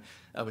ran,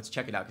 which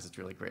check it out because it's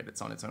really great.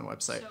 It's on its own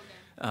website. So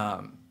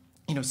good.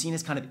 seen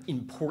as kind of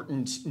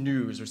important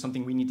news or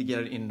something we need to get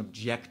in an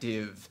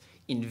objective,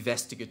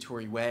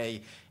 investigatory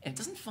way, and it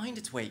doesn't find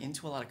its way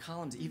into a lot of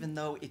columns, even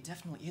though it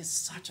definitely is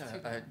such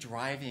a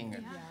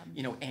driving,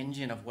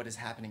 engine of what is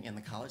happening in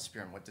the college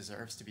sphere and what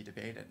deserves to be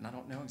debated. And I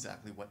don't know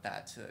exactly what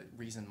that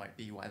reason might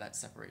be, why that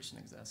separation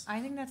exists.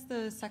 I think that's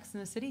the Sex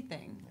and the City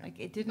thing. Like,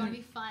 it didn't It's gonna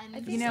be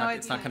fun.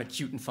 It's not kind of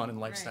cute and fun and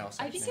lifestyle.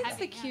 I think it's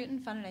the cute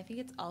and fun, and I think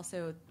it's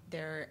also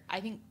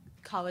I think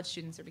college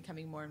students are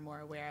becoming more and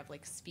more aware of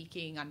like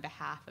speaking on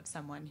behalf of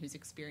someone whose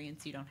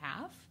experience you don't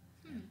have.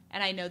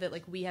 And I know that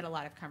like we had a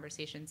lot of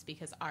conversations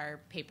because our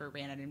paper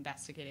ran an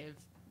investigative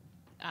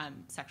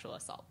sexual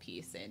assault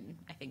piece in,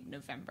 I think,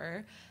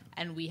 November,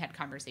 and we had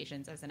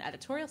conversations as an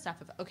editorial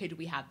staff of, okay, do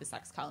we have the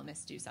sex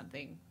columnists do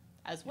something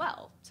as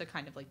well to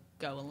kind of like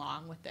go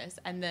along with this?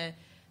 And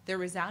the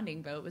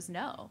resounding vote was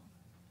no.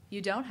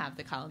 You don't have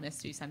the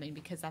columnists do something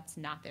because that's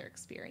not their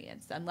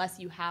experience. Unless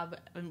you have,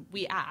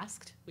 we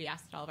asked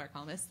all of our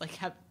columnists, like,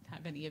 have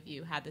any of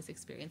you had this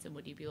experience and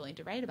would you be willing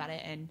to write about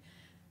it? And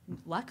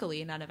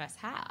luckily, none of us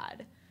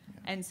had.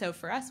 And so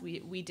for us,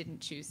 we didn't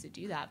choose to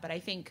do that. But I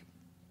think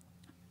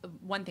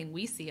one thing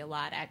we see a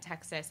lot at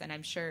Texas, and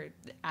I'm sure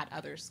at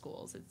other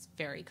schools it's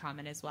very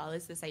common as well,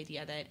 is this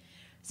idea that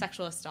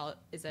sexual assault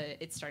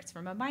it starts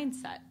from a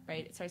mindset,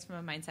 right? It starts from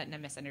a mindset and a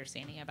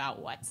misunderstanding about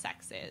what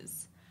sex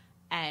is.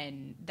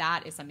 And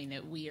that is something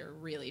that we are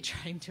really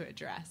trying to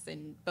address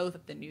in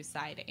both the news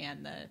side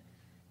and the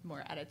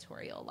more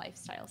editorial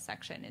lifestyle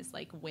section, is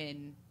like,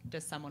 when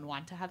does someone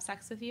want to have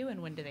sex with you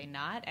and when do they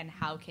not, and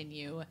how can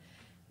you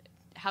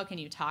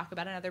talk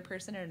about another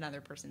person and another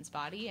person's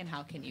body, and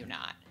how can you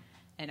not?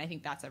 And I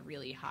think that's a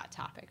really hot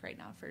topic right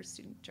now for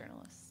student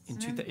journalists.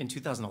 In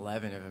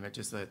 2011, if I'm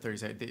just the 30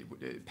 seconds,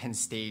 Penn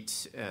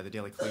State, the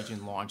Daily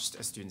Collegian, launched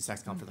a student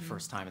sex column for the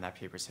first time in that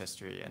paper's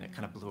history, and it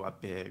kind of blew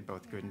up big,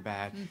 both good and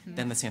bad.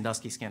 Then the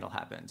Sandusky scandal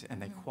happened,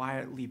 and they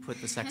quietly put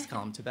the sex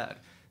column to bed,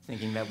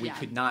 thinking that we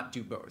could not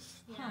do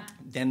both.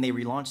 Then they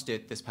relaunched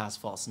it this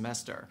past fall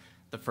semester.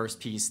 The first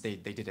piece they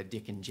did a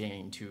Dick and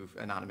Jane, two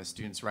anonymous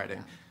students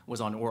writing, was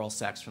on oral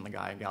sex from the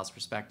guy and gal's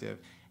perspective,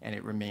 and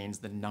it remains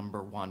the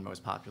 #1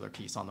 most popular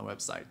piece on the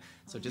website.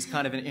 So just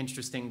kind of an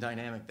interesting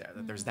dynamic there,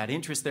 that there's that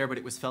interest there, but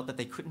it was felt that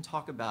they couldn't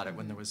talk about it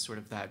when there was sort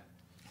of that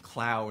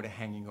cloud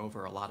hanging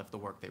over a lot of the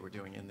work they were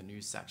doing in the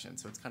news section.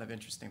 So it's kind of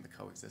interesting, the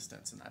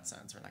coexistence in that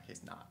sense, or in that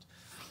case, not.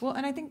 Well,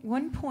 and I think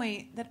one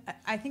point that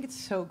I think it's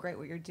so great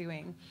what you're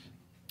doing.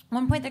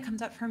 One point that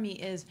comes up for me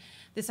is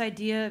this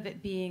idea of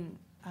it being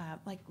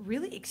like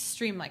really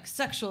extreme, like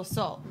sexual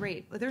assault,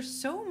 rape. There's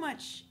so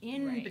much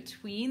in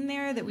between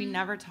there that we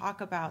never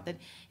talk about that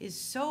is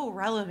so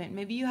relevant.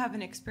 Maybe you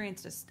haven't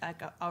experienced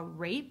a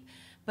rape,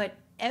 but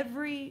I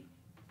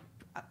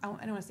don't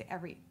want to say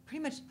every,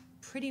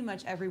 pretty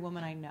much every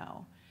woman I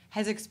know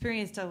has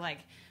experienced a like,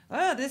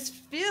 oh, this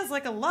feels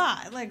like a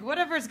lot. Like,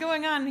 whatever's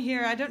going on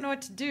here, I don't know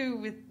what to do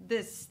with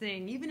this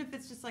thing, even if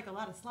it's just like a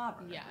lot of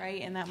slobber,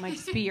 right? And that might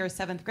just be your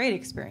 7th grade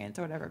experience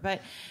or whatever.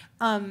 But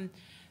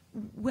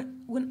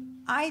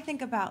when I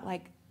think about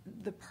like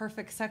the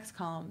perfect sex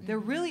column, they're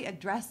really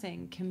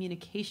addressing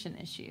communication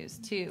issues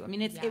too. I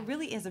mean, it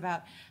really is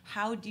about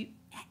how do you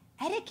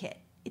etiquette.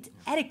 It's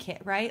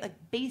etiquette, right? Like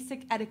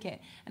basic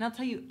etiquette. And I'll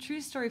tell you a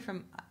true story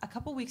from a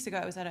couple weeks ago.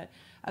 I was at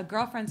a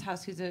girlfriend's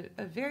house who's a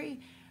very,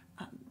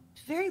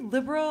 very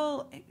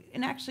liberal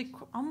and actually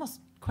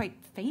almost quite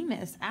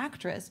famous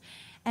actress.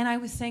 And I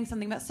was saying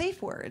something about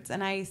safe words.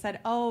 And I said,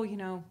 oh,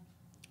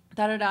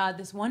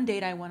 this one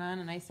date I went on,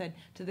 and I said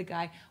to the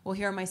guy, well,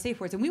 here are my safe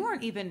words. And we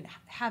weren't even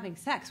having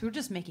sex. We were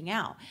just making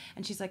out.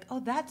 And she's like,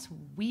 oh, that's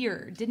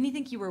weird. Didn't he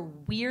think you were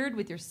weird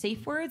with your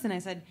safe words? And I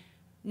said,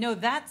 no,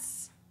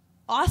 that's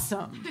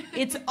awesome.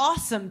 It's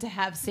awesome to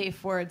have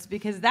safe words,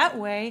 because that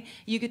way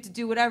you get to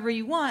do whatever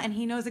you want, and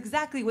he knows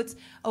exactly what's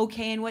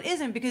okay and what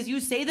isn't because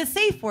you say the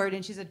safe word.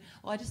 And she said,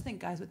 well, I just think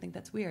guys would think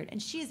that's weird.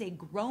 And she is a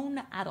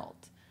grown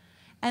adult.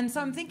 And so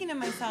I'm thinking to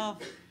myself,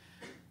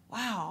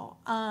 wow,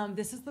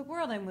 this is the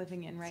world I'm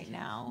living in right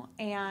now.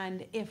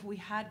 And if we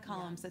had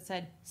columns that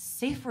said,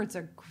 safe words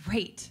are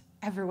great,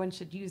 everyone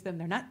should use them.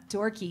 They're not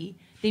dorky.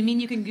 They mean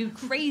you can do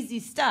crazy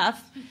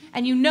stuff,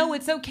 and you know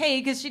it's okay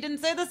because she didn't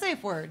say the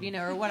safe word,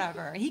 or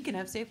whatever. He can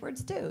have safe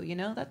words too,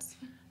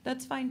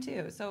 that's fine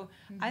too. So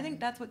I think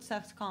that's what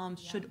sex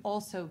columns should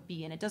also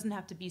be, and it doesn't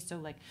have to be so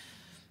like,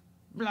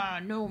 blah,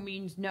 no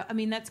means no. I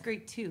mean, that's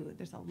great too.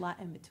 There's a lot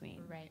in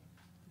between. Right.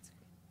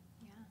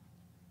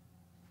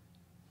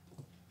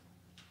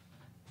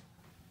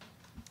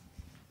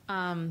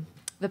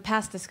 The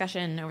past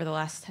discussion over the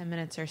last 10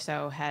 minutes or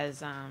so has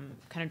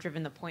kind of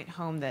driven the point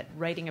home that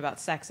writing about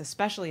sex,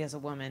 especially as a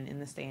woman in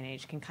this day and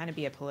age, can kind of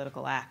be a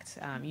political act.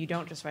 You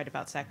don't just write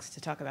about sex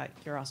to talk about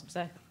your awesome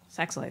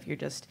sex life.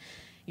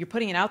 You're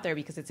putting it out there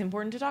because it's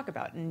important to talk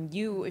about. And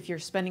if you're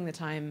spending the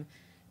time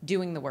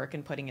doing the work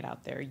and putting it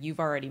out there, you've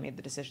already made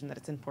the decision that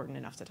it's important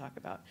enough to talk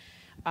about.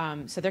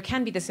 So there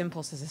can be this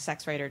impulse as a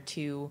sex writer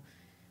to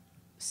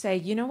say,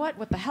 you know what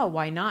the hell,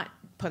 why not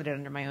put it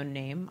under my own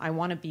name? I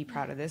want to be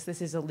proud of this.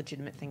 This is a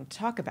legitimate thing to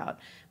talk about.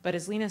 But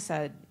as Lena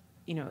said,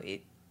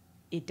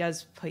 it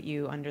does put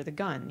you under the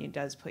gun. It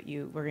does put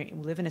you. We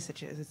live in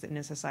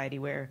a society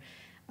where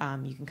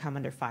you can come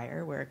under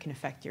fire, where it can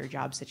affect your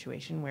job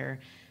situation, where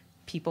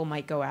people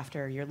might go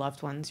after your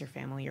loved ones, your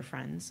family, your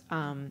friends,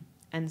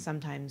 and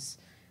sometimes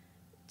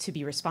to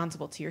be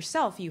responsible to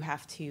yourself, you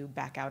have to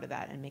back out of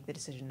that and make the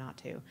decision not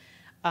to.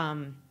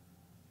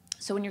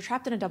 So when you're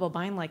trapped in a double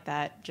bind like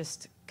that,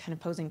 just kind of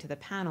posing to the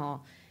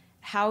panel,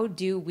 how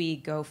do we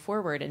go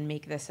forward and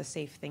make this a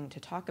safe thing to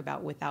talk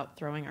about without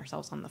throwing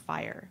ourselves on the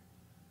fire?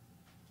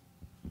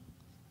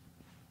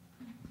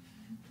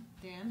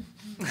 Dan?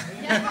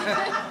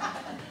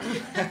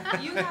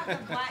 You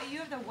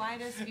have the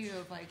widest view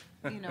of, like,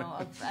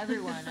 of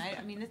everyone.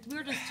 I mean,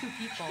 we're just two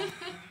people.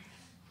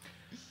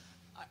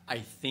 I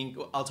think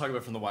I'll talk about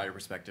it from the wider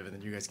perspective, and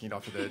then you guys can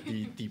offer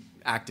the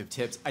active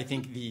tips. I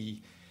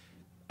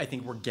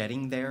think we're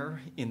getting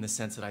there in the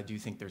sense that I do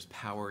think there's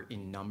power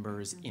in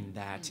numbers, in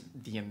that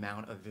the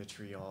amount of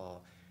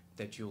vitriol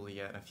that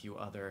Julia and a few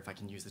other, if I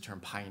can use the term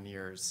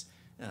pioneers,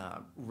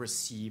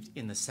 received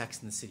in the Sex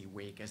and the City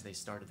wake as they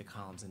started the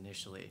columns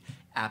initially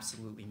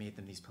absolutely made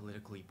them these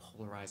politically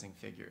polarizing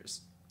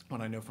figures.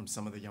 What I know from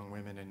some of the young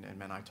women and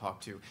men I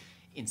talked to,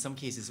 in some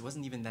cases it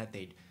wasn't even that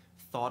they'd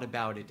thought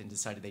about it and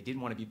decided they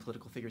didn't want to be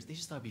political figures. They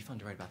just thought it'd be fun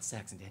to write about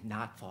sex, and they had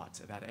not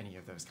thought about any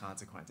of those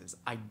consequences.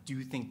 I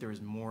do think there is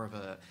more of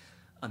a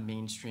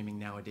mainstreaming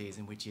nowadays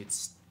in which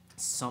it's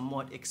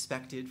somewhat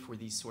expected for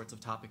these sorts of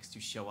topics to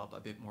show up a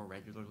bit more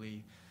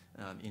regularly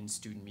in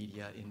student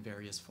media in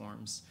various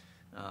forms.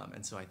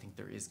 And so I think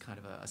there is kind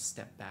of a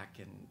step back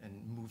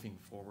and moving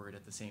forward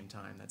at the same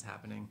time that's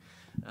happening.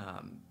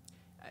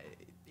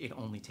 It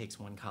only takes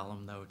one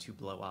column, though, to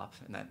blow up,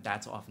 and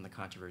that's often the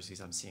controversies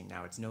I'm seeing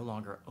now. It's no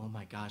longer, oh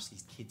my gosh,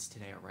 these kids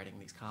today are writing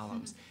these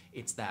columns.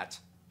 It's that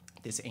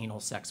this anal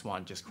sex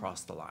one just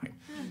crossed the line.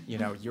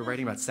 You're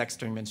writing about sex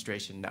during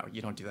menstruation. No,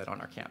 you don't do that on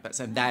our campus.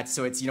 And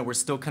so it's, we're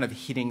still kind of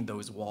hitting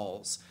those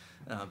walls,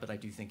 but I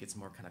do think it's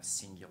more kind of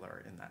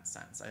singular in that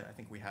sense. I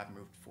think we have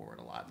moved forward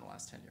a lot in the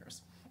last 10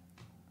 years.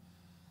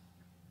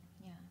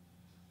 Yeah.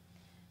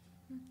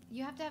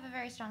 You have to have a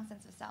very strong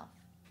sense of self.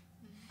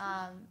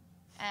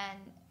 And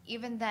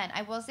even then,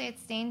 I will say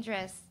it's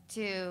dangerous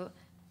to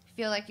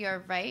feel like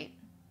you're right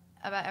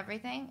about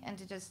everything and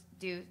to just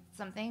do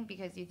something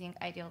because you think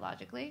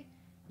ideologically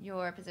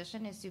your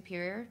position is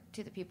superior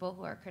to the people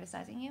who are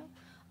criticizing you.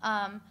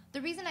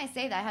 The reason I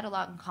say that, I had a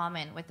lot in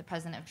common with the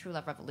president of True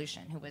Love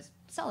Revolution, who was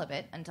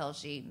celibate until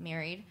she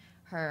married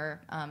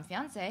her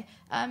fiance,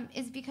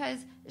 is because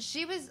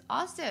she was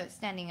also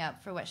standing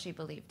up for what she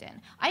believed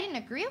in. I didn't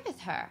agree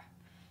with her.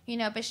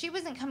 But she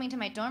wasn't coming to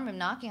my dorm room,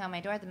 knocking on my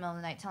door at the middle of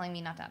the night, telling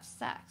me not to have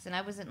sex. And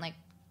I wasn't,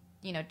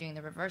 doing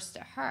the reverse to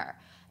her.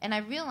 And I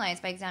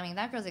realized by examining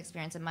that girl's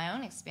experience and my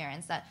own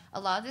experience that a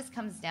lot of this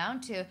comes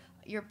down to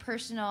your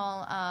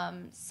personal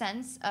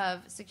sense of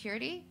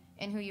security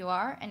in who you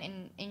are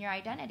and in your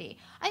identity.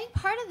 I think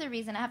part of the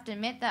reason I have to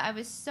admit that I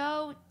was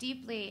so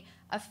deeply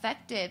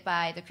affected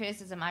by the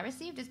criticism I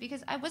received is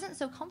because I wasn't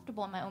so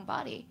comfortable in my own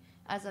body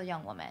as a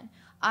young woman.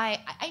 I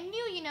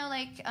knew,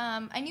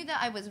 I knew that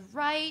I was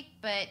right,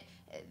 but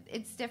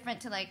it's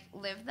different to,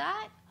 live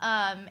that.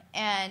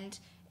 And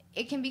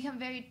it can become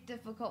very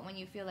difficult when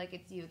you feel like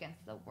it's you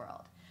against the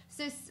world.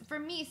 So for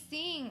me,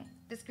 seeing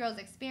this girl's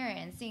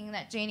experience, seeing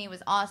that Janie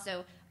was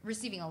also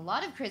receiving a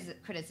lot of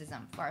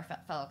criticism for our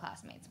fellow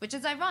classmates, which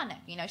is ironic.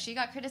 She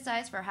got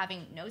criticized for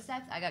having no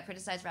sex. I got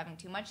criticized for having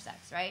too much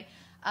sex, right?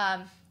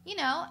 I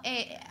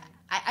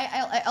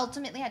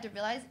ultimately had to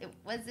realize it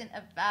wasn't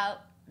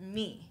about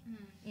me.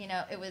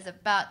 It was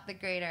about the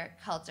greater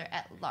culture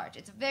at large.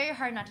 It's very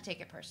hard not to take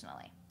it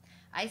personally.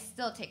 I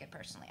still take it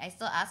personally. I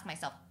still ask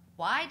myself,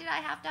 why did I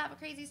have to have a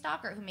crazy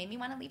stalker who made me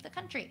want to leave the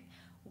country?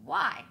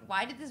 Why?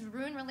 Why did this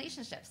ruin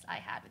relationships I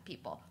had with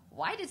people?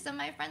 Why did some of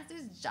my friends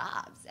lose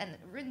jobs and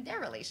ruin their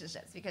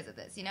relationships because of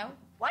this?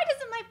 Why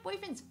doesn't my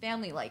boyfriend's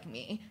family like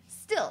me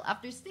still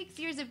after 6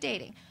 years of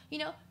dating?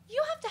 You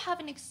have to have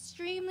an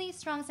extremely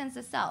strong sense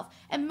of self,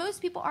 and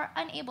most people are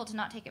unable to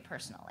not take it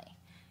personally.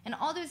 And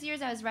all those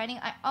years I was writing,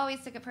 I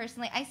always took it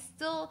personally. I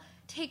still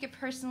take it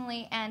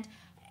personally, and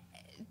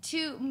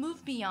to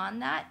move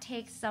beyond that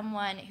takes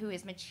someone who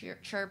is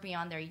mature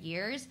beyond their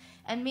years.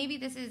 And maybe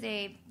this is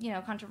a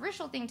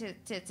controversial thing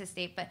to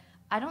state, but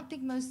I don't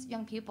think most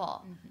young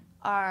people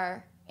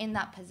are in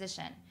that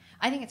position.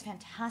 I think it's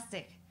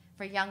fantastic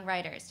for young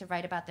writers to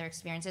write about their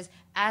experiences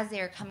as they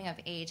are coming of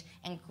age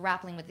and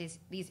grappling with these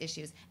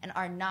issues and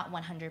are not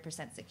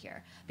 100%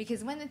 secure.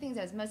 Because one of the things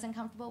I was most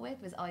uncomfortable with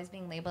was always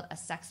being labeled a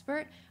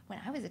sexpert when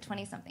I was a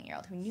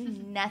 20-something-year-old who knew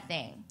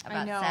nothing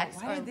about sex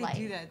or life. Why did they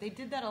do that? They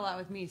did that a lot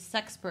with me,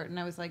 sexpert, and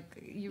I was like,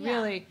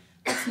 really,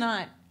 that's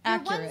not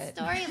accurate.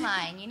 You're one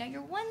storyline,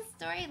 you're one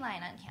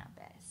storyline on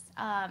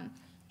campus.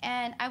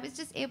 And I was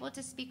just able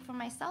to speak for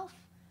myself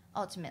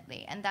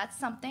ultimately. And that's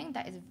something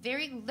that is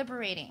very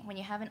liberating when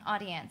you have an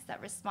audience that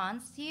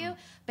responds to you,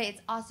 but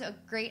it's also a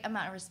great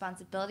amount of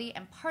responsibility.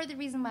 And part of the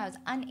reason why I was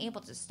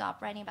unable to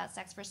stop writing about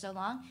sex for so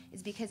long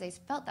is because I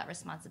felt that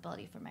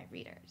responsibility for my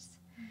readers.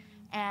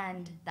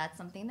 And that's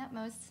something that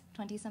most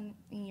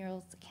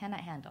 20-something-year-olds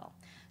cannot handle.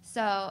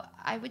 So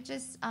I would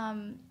just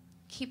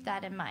keep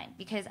that in mind,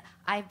 because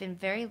I've been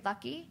very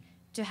lucky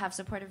to have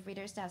supportive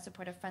readers, to have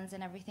supportive friends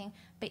and everything.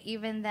 But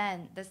even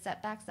then, the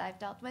setbacks I've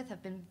dealt with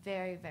have been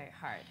very, very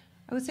hard.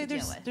 I would say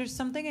there's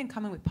something in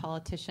common with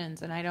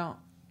politicians, and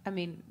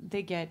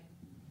they get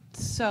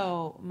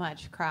so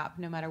much crap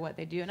no matter what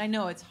they do. And I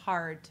know it's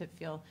hard to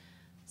feel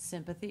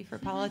sympathy for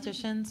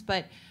politicians,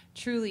 but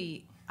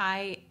truly,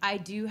 I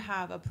do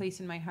have a place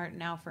in my heart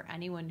now for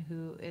anyone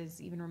who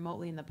is even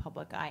remotely in the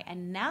public eye.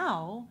 And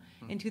now,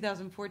 in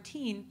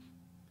 2014,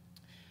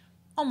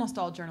 almost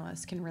all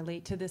journalists can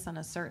relate to this on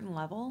a certain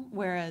level,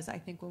 whereas I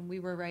think when we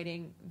were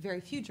writing, very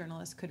few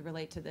journalists could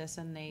relate to this,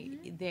 and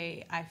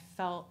I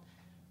felt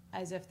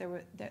as if there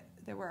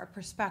were a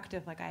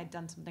perspective like I had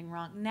done something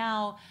wrong.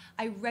 Now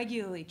I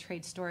regularly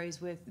trade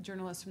stories with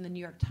journalists from the New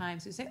York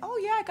Times who say, "Oh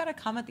yeah, I got a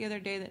comment the other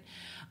day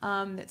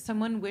that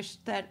someone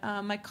wished that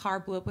my car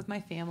blew up with my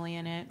family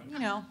in it. You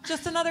know,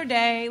 just another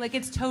day. Like,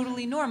 it's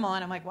totally normal."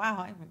 And I'm like, "Wow,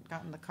 I haven't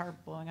gotten the car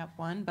blowing up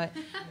one, but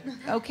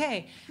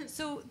okay."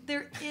 So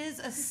there is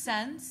a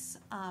sense,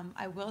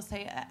 I will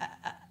say,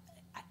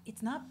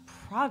 it's not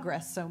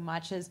progress so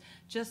much as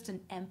just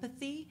an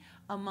empathy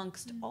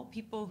amongst all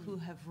people who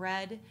have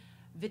read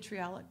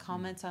vitriolic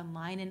comments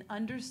online and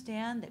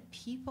understand that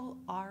people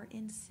are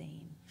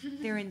insane.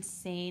 They're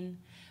insane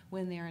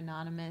when they're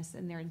anonymous,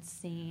 and they're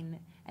insane,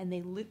 and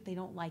they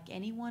don't like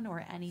anyone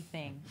or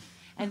anything.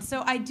 And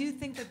so I do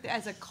think that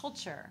as a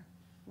culture,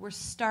 we're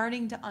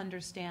starting to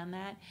understand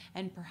that,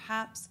 and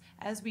perhaps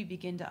as we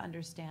begin to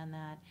understand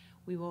that,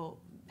 we will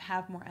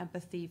have more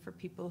empathy for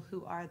people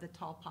who are the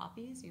tall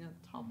poppies, the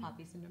tall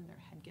poppy syndrome, their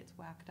head gets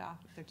whacked off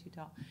if they're too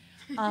tall.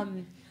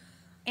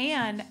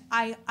 And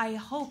I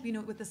hope,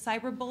 with the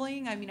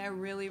cyberbullying, I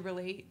really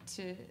relate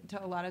to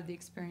a lot of the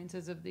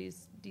experiences of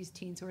these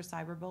teens who are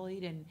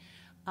cyberbullied, and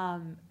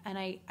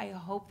I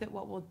hope that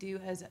what we'll do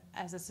as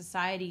a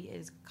society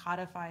is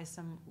codify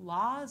some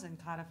laws and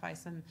codify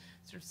some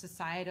sort of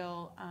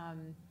societal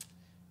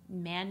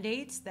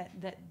mandates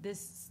that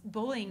this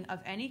bullying of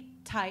any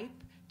type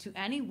to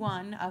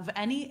anyone of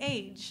any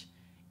age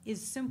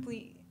is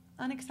simply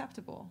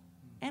unacceptable,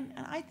 and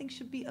I think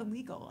should be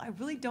illegal. I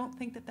really don't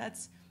think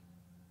that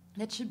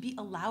should be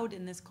allowed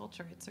in this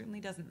culture. It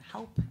certainly doesn't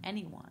help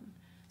anyone.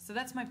 So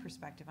that's my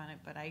perspective on it,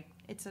 but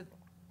it's a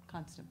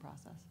constant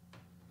process.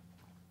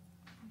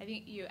 I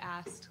think you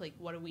asked,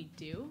 what do we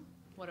do?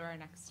 What are our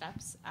next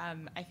steps?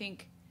 I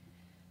think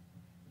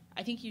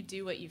you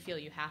do what you feel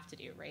you have to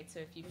do, right? So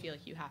if you feel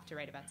like you have to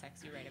write about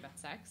sex, you write about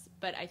sex.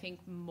 But I think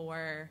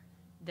more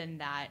than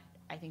that,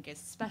 I think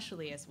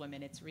especially as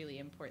women, it's really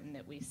important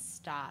that we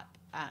stop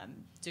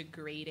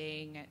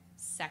degrading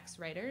sex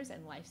writers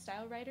and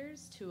lifestyle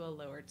writers to a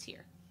lower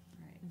tier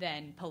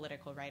than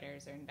political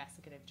writers or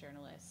investigative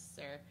journalists,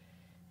 or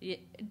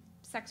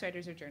sex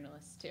writers or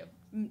journalists too,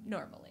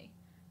 normally.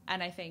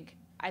 And I think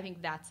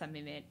that's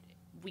something that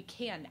we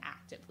can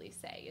actively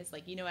say is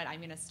you know what, I'm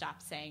going to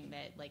stop saying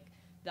that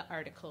the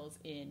articles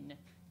in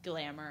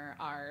Glamour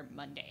are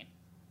mundane.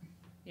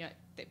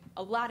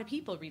 A lot of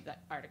people read the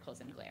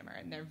articles in Glamour,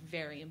 and they're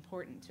very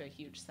important to a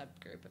huge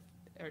subgroup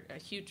or a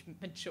huge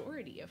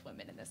majority of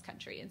women in this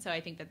country. And so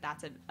I think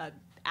that's an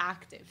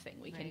active thing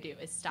we can do,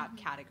 is stop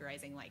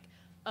categorizing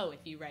if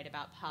you write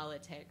about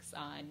politics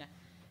on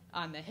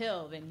the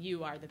Hill, then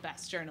you are the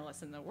best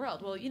journalist in the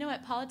world. Well, you know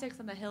what? Politics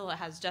on the Hill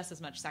has just as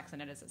much sex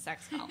in it as a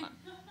sex column.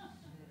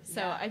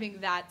 So I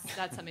think that's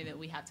something that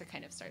we have to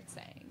kind of start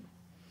saying.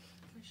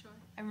 For sure.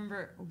 I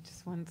remember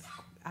just once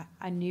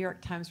a New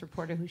York Times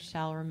reporter who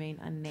shall remain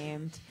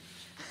unnamed,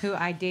 who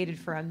I dated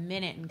for a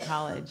minute in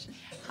college.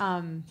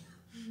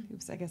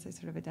 Oops, I guess I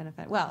sort of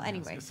identified. Well,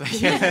 anyway, this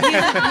is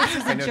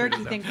a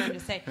jerky thing for him to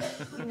say.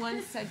 He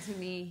once said to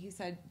me, he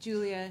said,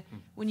 "Julia,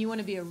 when you want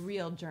to be a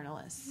real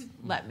journalist,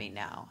 let me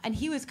know." And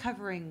he was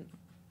covering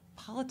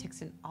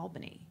politics in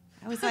Albany.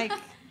 I was like,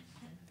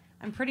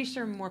 I'm pretty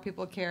sure more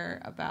people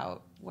care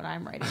about what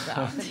I'm writing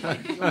about than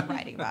what you're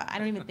writing about. I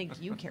don't even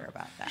think you care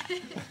about that.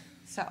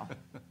 So,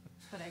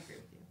 but I agree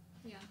with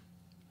you. Yeah.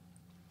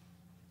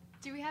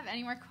 Do we have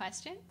any more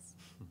questions?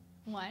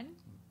 One.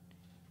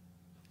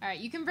 All right,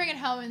 you can bring it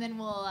home, and then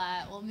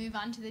we'll move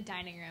on to the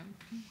dining room.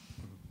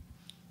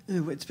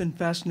 It's been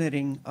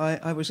fascinating.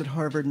 I was at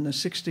Harvard in the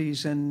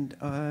 60s, and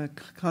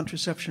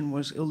contraception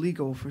was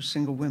illegal for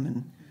single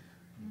women.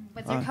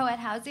 Was there co-ed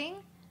housing?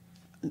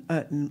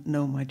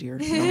 No, my dear.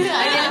 No. I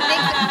didn't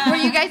think so. Were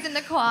you guys in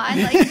the quad?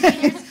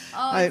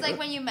 It's like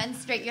when you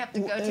menstrate, you have to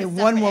go to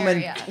one separate woman,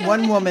 area.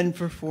 one woman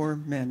for 4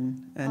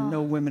 men, and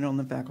no women on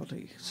the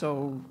faculty.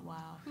 So, wow.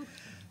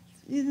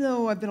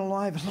 I've been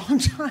alive a long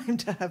time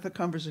to have a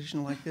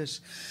conversation like this.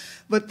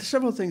 But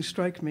several things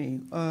strike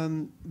me.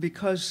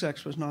 Because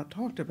sex was not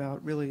talked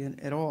about really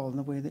at all in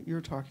the way that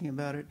you're talking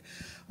about it,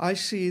 I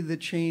see the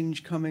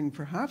change coming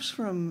perhaps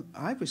from,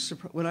 I was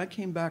surprised, when I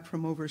came back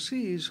from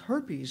overseas,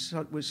 herpes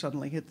was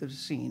suddenly hit the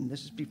scene.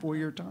 This is before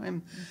your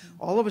time.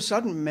 All of a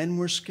sudden, men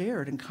were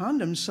scared, and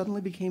condoms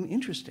suddenly became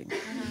interesting.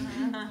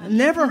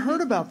 Never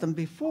heard about them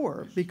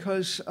before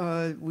because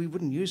we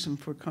wouldn't use them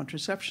for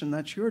contraception.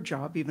 That's your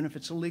job. Even if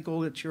it's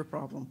illegal, it's your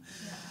problem.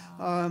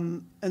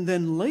 And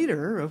then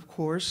later, of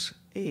course,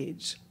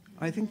 AIDS.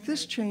 I think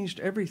this changed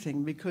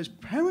everything because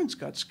parents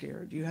got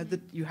scared.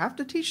 You have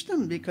to teach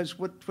them because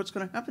what's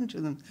going to happen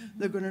to them?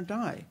 They're going to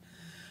die.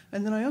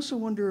 And then I also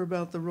wonder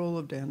about the role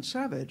of Dan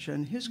Savage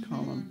and his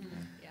column.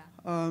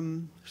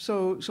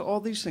 So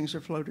all these things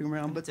are floating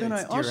around. But then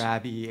I also Dear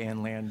Abby,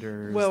 Ann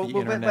Landers, the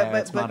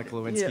internet, Monica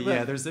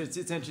Lewinsky.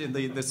 It's interesting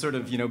the sort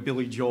of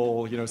Billy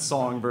Joel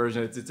song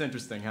version. It's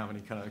interesting how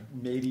many kind of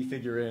maybe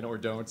figure in or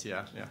don't.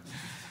 Yeah.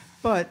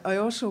 But I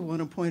also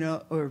want to point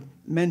out or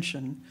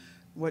mention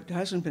what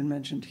hasn't been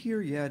mentioned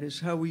here yet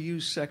is how we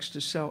use sex to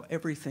sell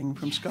everything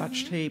from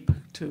Scotch tape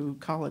to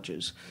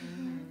colleges.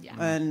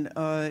 And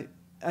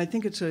I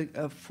think it's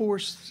a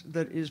force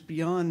that is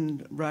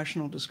beyond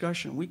rational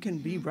discussion. We can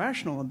be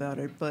rational about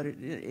it, but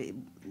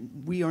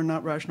we are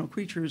not rational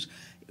creatures,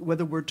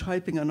 whether we're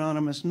typing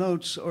anonymous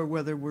notes or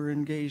whether we're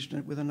engaged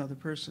with another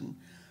person.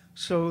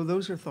 So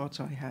those are thoughts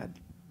I had.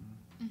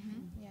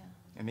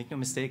 And make no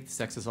mistake,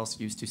 sex is also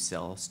used to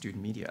sell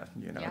student media.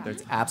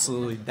 There's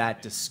absolutely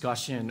that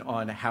discussion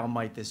on how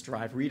might this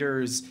drive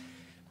readers,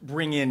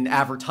 bring in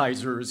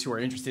advertisers who are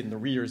interested in the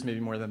readers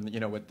maybe more than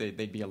what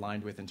they'd be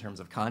aligned with in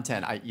terms of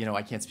content.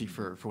 I can't speak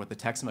for what the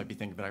text might be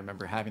thinking, but I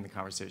remember having the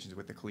conversations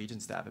with the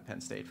collegiate staff at Penn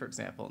State, for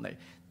example, and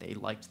they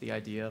liked the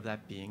idea of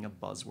that being a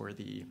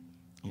buzzworthy,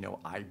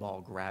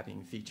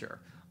 eyeball-grabbing feature,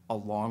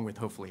 along with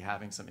hopefully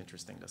having some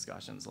interesting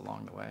discussions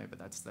along the way. But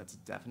that's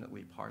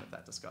definitely part of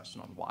that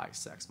discussion on why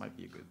sex might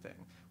be a good thing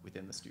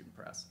within the student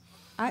press.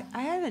 I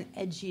have an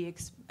edgy.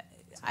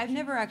 I've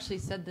never actually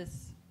said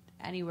this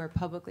anywhere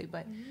publicly,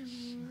 but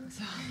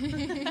so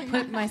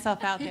put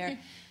myself out there.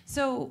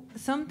 So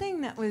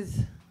something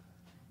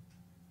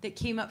that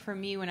came up for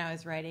me when I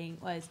was writing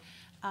was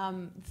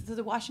so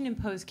the Washington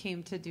Post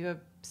came to do a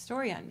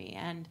story on me,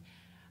 and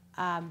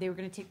they were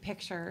going to take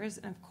pictures,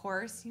 and of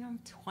course, I'm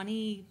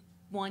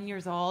 21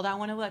 years old. I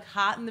want to look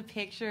hot in the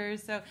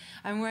pictures, so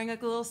I'm wearing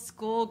like a little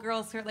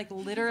schoolgirl skirt, like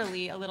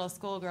literally a little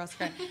schoolgirl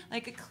skirt,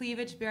 like a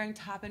cleavage-bearing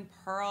top and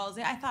pearls.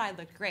 I thought I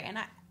looked great, and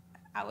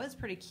I was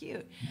pretty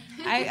cute,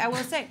 I will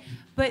say.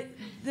 But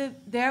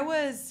there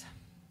was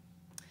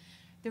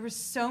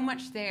so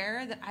much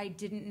there that I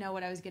didn't know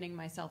what I was getting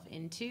myself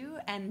into,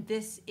 and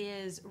this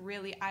is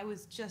really, I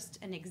was just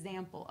an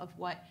example of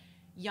what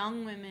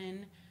young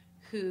women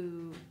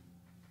who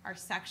are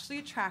sexually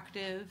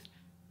attractive,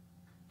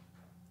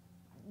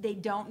 they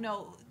don't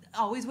know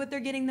always what they're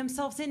getting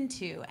themselves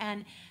into.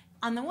 And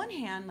on the one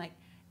hand, like,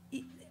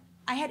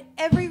 I had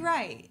every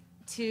right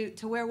to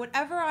wear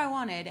whatever I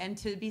wanted and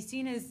to be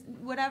seen as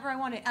whatever I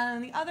wanted. And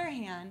on the other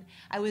hand,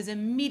 I was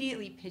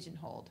immediately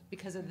pigeonholed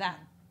because of that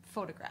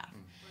photograph.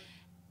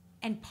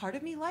 And part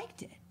of me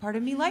liked it. Part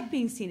of me liked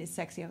being seen as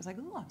sexy. I was like,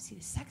 oh, I'm seen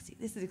as sexy.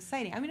 This is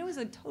exciting. I mean, I was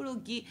a total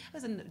geek. I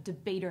was a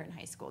debater in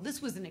high school.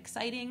 This was an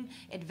exciting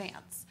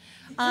advance.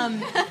 But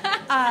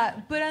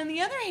on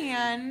the other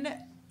hand,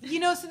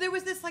 so there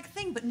was this like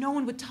thing, but no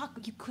one would talk.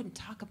 You couldn't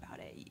talk about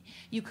it.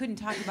 You couldn't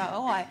talk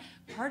about,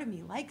 part of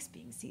me likes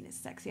being seen as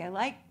sexy. I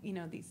like,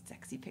 these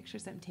sexy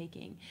pictures I'm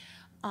taking.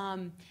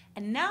 And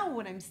now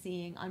what I'm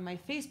seeing on my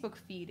Facebook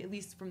feed, at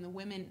least from the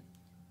women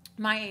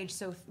my age,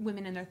 so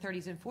women in their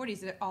 30s and 40s,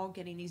 they're all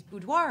getting these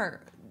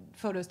boudoir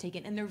photos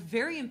taken, and they're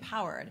very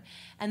empowered.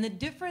 And the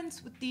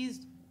difference with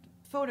these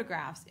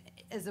photographs,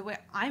 is the way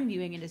I'm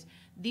viewing it, is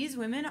these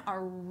women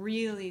are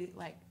really,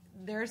 like,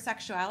 their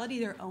sexuality,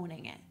 they're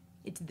owning it.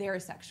 It's their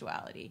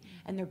sexuality,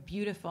 and they're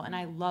beautiful, and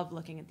I love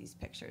looking at these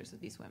pictures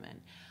of these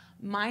women.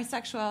 My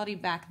sexuality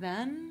back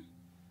then,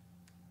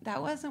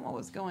 that wasn't what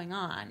was going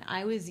on.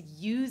 I was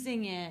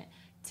using it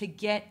to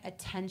get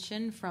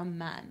attention from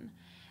men,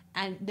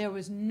 and there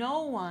was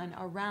no one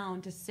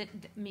around to sit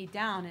me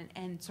down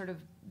and sort of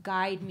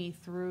guide me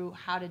through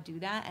how to do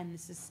that, and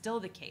this is still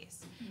the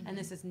case, and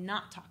this is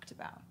not talked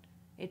about.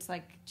 It's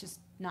like just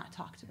not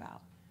talked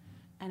about,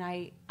 and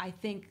I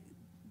think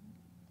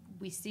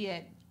we see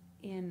it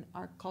in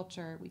our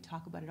culture. We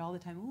talk about it all the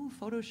time. Ooh,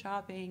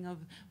 photoshopping of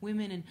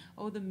women, and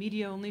the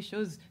media only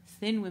shows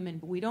thin women.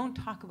 But we don't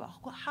talk about,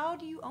 well, how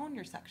do you own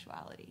your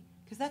sexuality?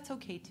 Because that's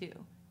okay too.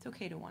 It's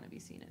okay to want to be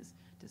seen as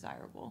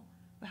desirable.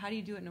 But how do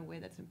you do it in a way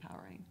that's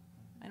empowering?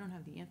 I don't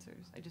have the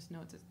answers. I just know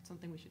it's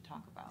something we should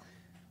talk about.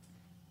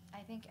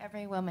 I think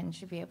every woman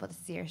should be able to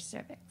see her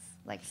cervix,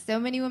 like so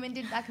many women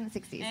did back in the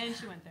 60s. And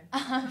she went there.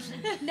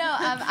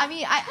 I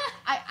mean,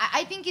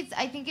 I think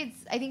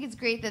it's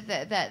great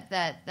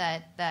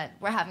that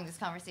we're having this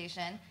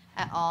conversation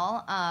at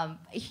all.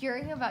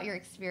 Hearing about your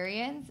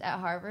experience at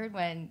Harvard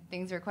when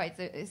things were quite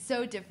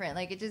so different,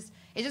 like it just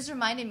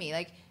reminded me,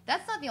 like,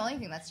 that's not the only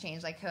thing that's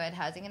changed, like co-ed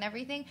housing and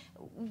everything.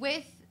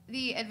 With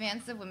the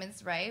advance of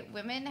women's rights,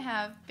 women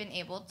have been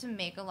able to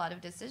make a lot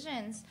of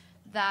decisions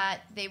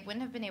that they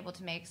wouldn't have been able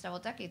to make several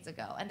decades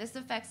ago. And this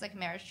affects, like,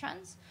 marriage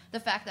trends, the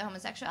fact that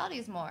homosexuality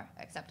is more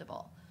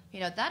acceptable.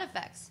 That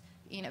affects,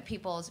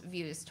 people's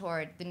views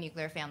toward the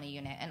nuclear family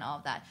unit and all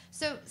of that.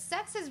 So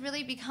sex has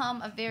really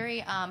become a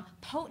very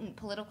potent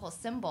political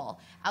symbol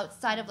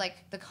outside of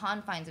like the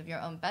confines of your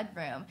own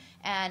bedroom.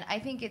 And I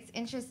think it's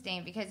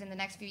interesting because in the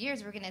next few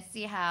years we're going to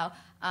see how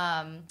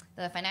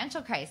the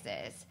financial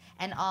crisis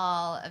and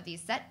all of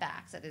these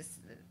setbacks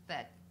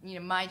that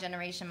my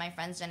generation, my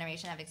friends'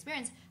 generation have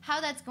experienced,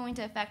 how that's going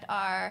to affect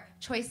our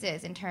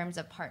choices in terms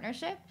of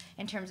partnership,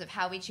 in terms of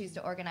how we choose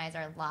to organize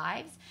our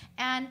lives.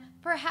 And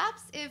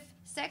perhaps if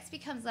sex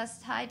becomes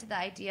less tied to the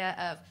idea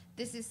of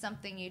this is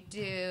something you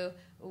do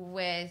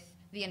with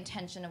the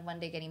intention of one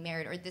day getting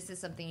married, or this is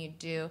something you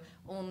do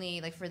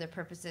only like for the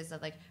purposes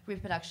of like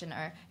reproduction,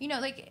 or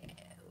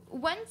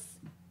once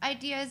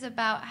ideas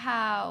about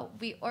how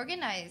we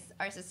organize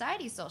our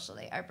society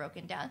socially are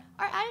broken down,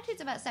 our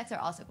attitudes about sex are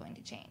also going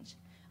to change,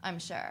 I'm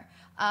sure.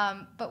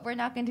 But we're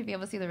not going to be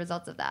able to see the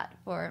results of that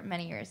for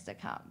many years to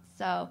come.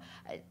 So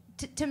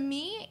to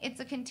me, it's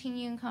a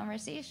continuing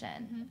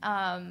conversation.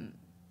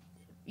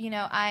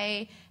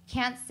 I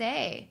can't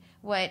say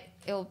what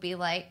it will be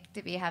like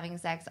to be having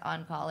sex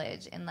on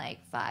college in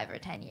like 5 or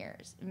 10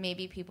 years.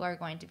 Maybe people are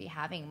going to be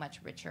having much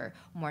richer,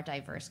 more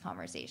diverse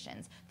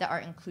conversations that are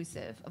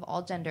inclusive of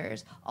all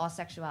genders, all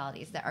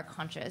sexualities, that are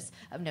conscious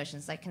of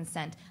notions like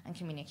consent and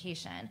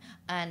communication.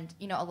 And,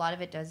 a lot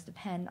of it does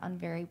depend on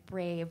very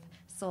brave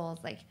souls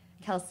like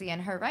Kelsey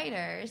and her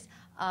writers.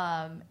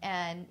 And,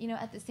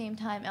 at the same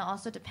time, it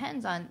also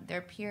depends on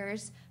their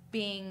peers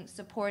being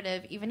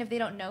supportive, even if they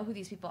don't know who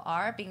these people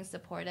are, being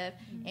supportive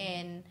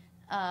in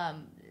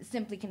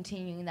simply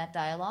continuing that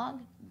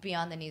dialogue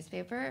beyond the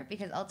newspaper,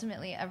 because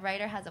ultimately a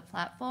writer has a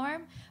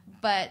platform,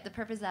 but the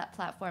purpose of that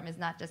platform is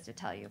not just to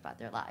tell you about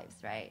their lives,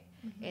 right?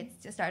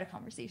 It's to start a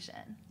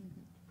conversation.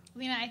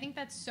 Lena, I think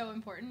that's so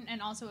important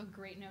and also a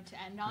great note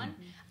to end on.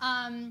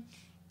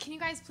 Can you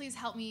guys please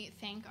help me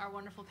thank our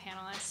wonderful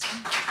panelists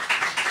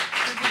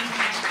for being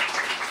here?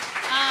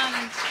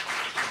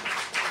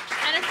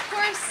 And of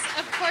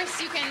course,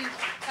 you can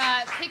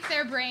pick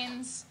their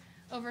brains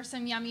over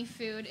some yummy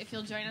food if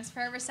you'll join us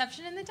for our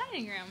reception in the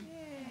dining room.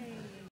 Yay.